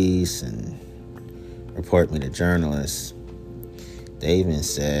police, and report me to journalists. They even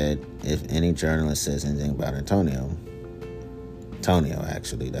said if any journalist says anything about Antonio,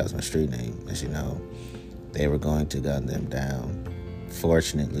 actually, that was my street name, as you know, they were going to gun them down.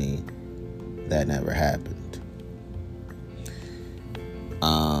 Fortunately, that never happened.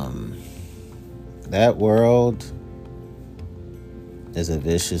 That world is a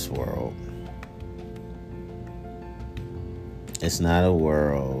vicious world. It's not a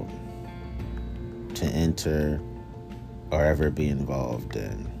world to enter or ever be involved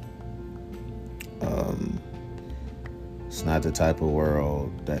in. It's not the type of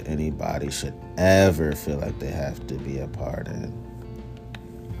world that anybody should ever feel like they have to be a part in.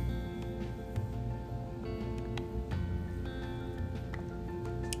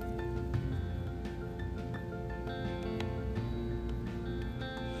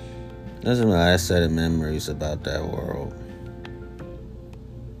 Those are my last set of memories about that world.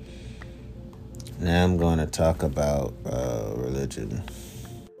 Now I'm going to talk about religion.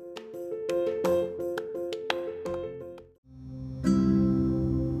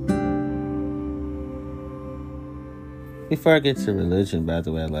 Before I get to religion, by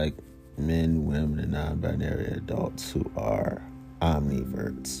the way, I like men, women, and non-binary adults who are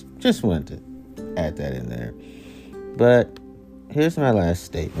omniverts. Just wanted to add that in there. But here's my last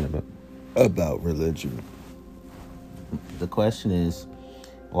statement about religion. The question is,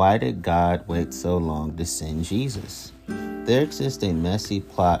 why did God wait so long to send Jesus? There exists a messy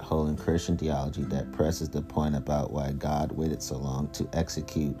plot hole in Christian theology that presses the point about why God waited so long to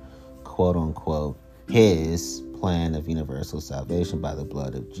execute, quote-unquote, his plan of universal salvation by the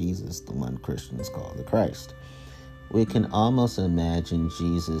blood of Jesus, the one Christians call the Christ. We can almost imagine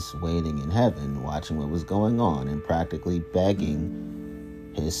Jesus waiting in heaven, watching what was going on, and practically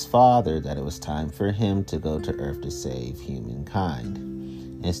begging his Father that it was time for him to go to earth to save humankind.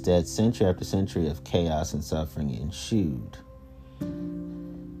 Instead, century after century of chaos and suffering ensued.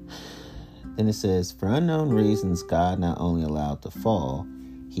 Then it says, for unknown reasons, God not only allowed the fall,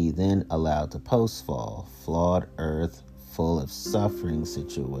 he then allowed the post-fall, flawed earth full of suffering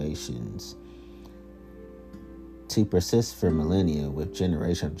situations to persist for millennia, with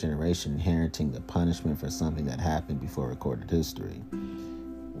generation after generation inheriting the punishment for something that happened before recorded history.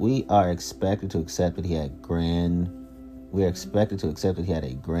 We are expected to accept that he had a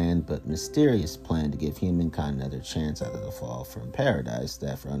grand but mysterious plan to give humankind another chance out of the fall from paradise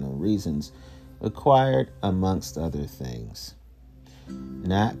that, for unknown reasons, required, amongst other things,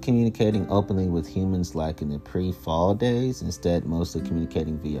 not communicating openly with humans like in the pre-fall days, instead mostly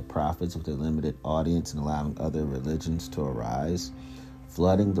communicating via prophets with a limited audience and allowing other religions to arise,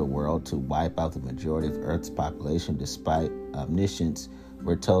 flooding the world to wipe out the majority of Earth's population. Despite omniscience,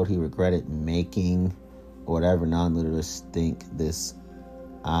 we're told he regretted making, or whatever non-literalists think this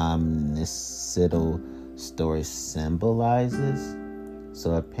omnicidal story symbolizes.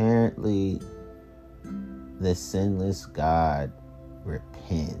 So apparently the sinless God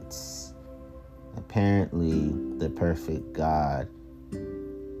repents. Apparently the perfect God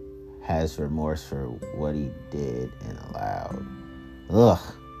has remorse for what he did and allowed.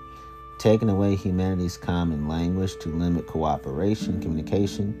 Taking away humanity's common language to limit cooperation,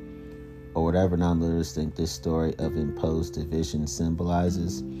 communication, or whatever non-literalists think this story of imposed division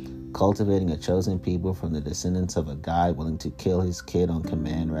symbolizes. Cultivating a chosen people from the descendants of a guy willing to kill his kid on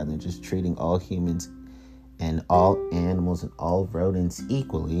command rather than just treating all humans and all animals and all rodents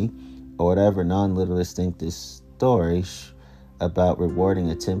equally, or whatever non-literalists think this story about rewarding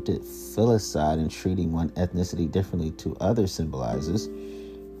attempted filicide and treating one ethnicity differently to others symbolizes.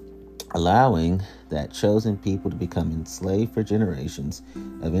 Allowing that chosen people to become enslaved for generations,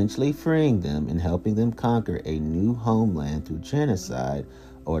 eventually freeing them and helping them conquer a new homeland through genocide,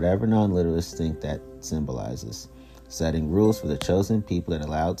 or whatever non-literalists think that symbolizes. Setting rules for the chosen people that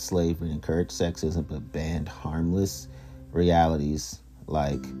allowed slavery and encouraged sexism but banned harmless realities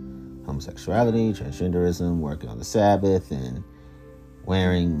like homosexuality, transgenderism, working on the Sabbath, and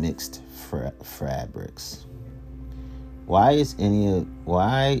wearing mixed fabrics. Why is any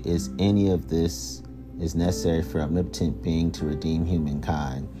of this is necessary for omnipotent being to redeem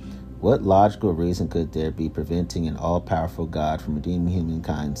humankind? What logical reason could there be preventing an all-powerful God from redeeming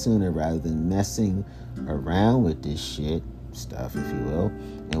humankind sooner rather than messing around with this shit stuff, if you will,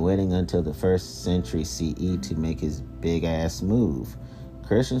 and waiting until the 1st century CE to make his big-ass move?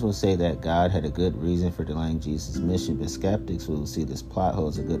 Christians will say that God had a good reason for delaying Jesus' mission, but skeptics will see this plot hole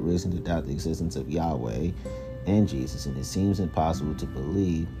as a good reason to doubt the existence of Yahweh and Jesus, and it seems impossible to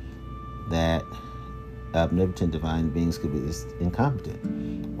believe that omnipotent divine beings could be this incompetent.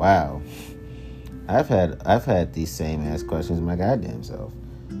 Wow. I've had these same ass questions my goddamn self.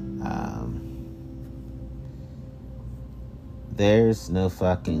 There's no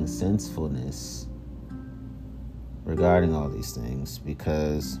fucking sensefulness regarding all these things,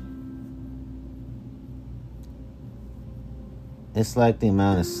 because it's like the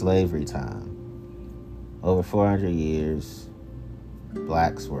amount of slavery time. Over 400 years,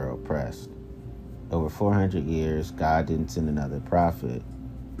 blacks were oppressed. Over 400 years, God didn't send another prophet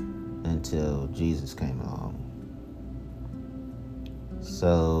until Jesus came along.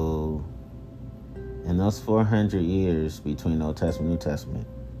 So, in those 400 years between Old Testament and New Testament,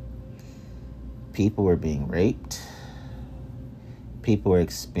 people were being raped. People were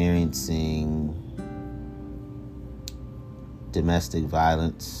experiencing domestic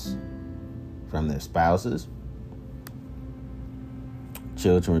violence from their spouses.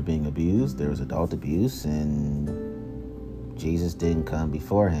 Children were being abused. There was adult abuse, and Jesus didn't come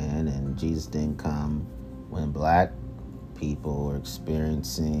beforehand, and Jesus didn't come when black people were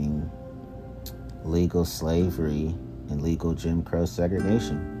experiencing legal slavery and legal Jim Crow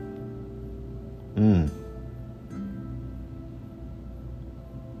segregation.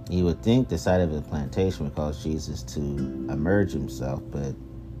 You would think the sight of the plantation would cause Jesus to emerge himself, but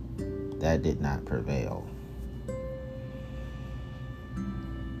that did not prevail.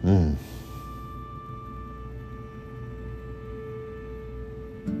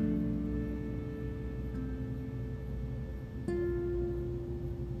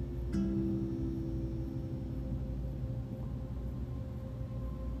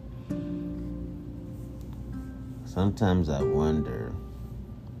 Sometimes I wonder,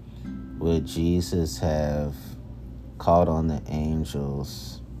 would Jesus have called on the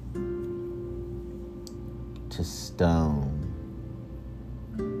angels to stone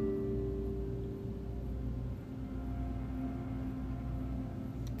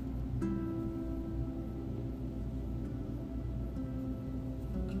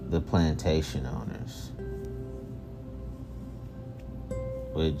the plantation owners?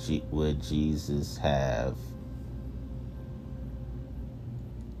 Would Jesus have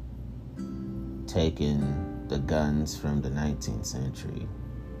taken the guns from the 19th century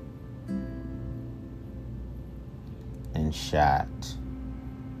and shot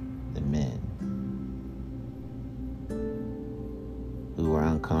the men who were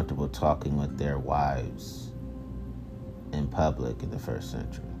uncomfortable talking with their wives in public in the first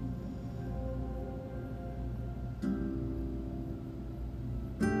century?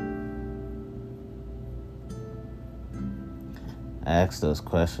 I ask those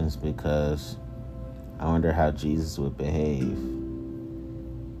questions because I wonder how Jesus would behave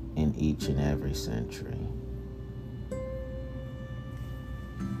in each and every century.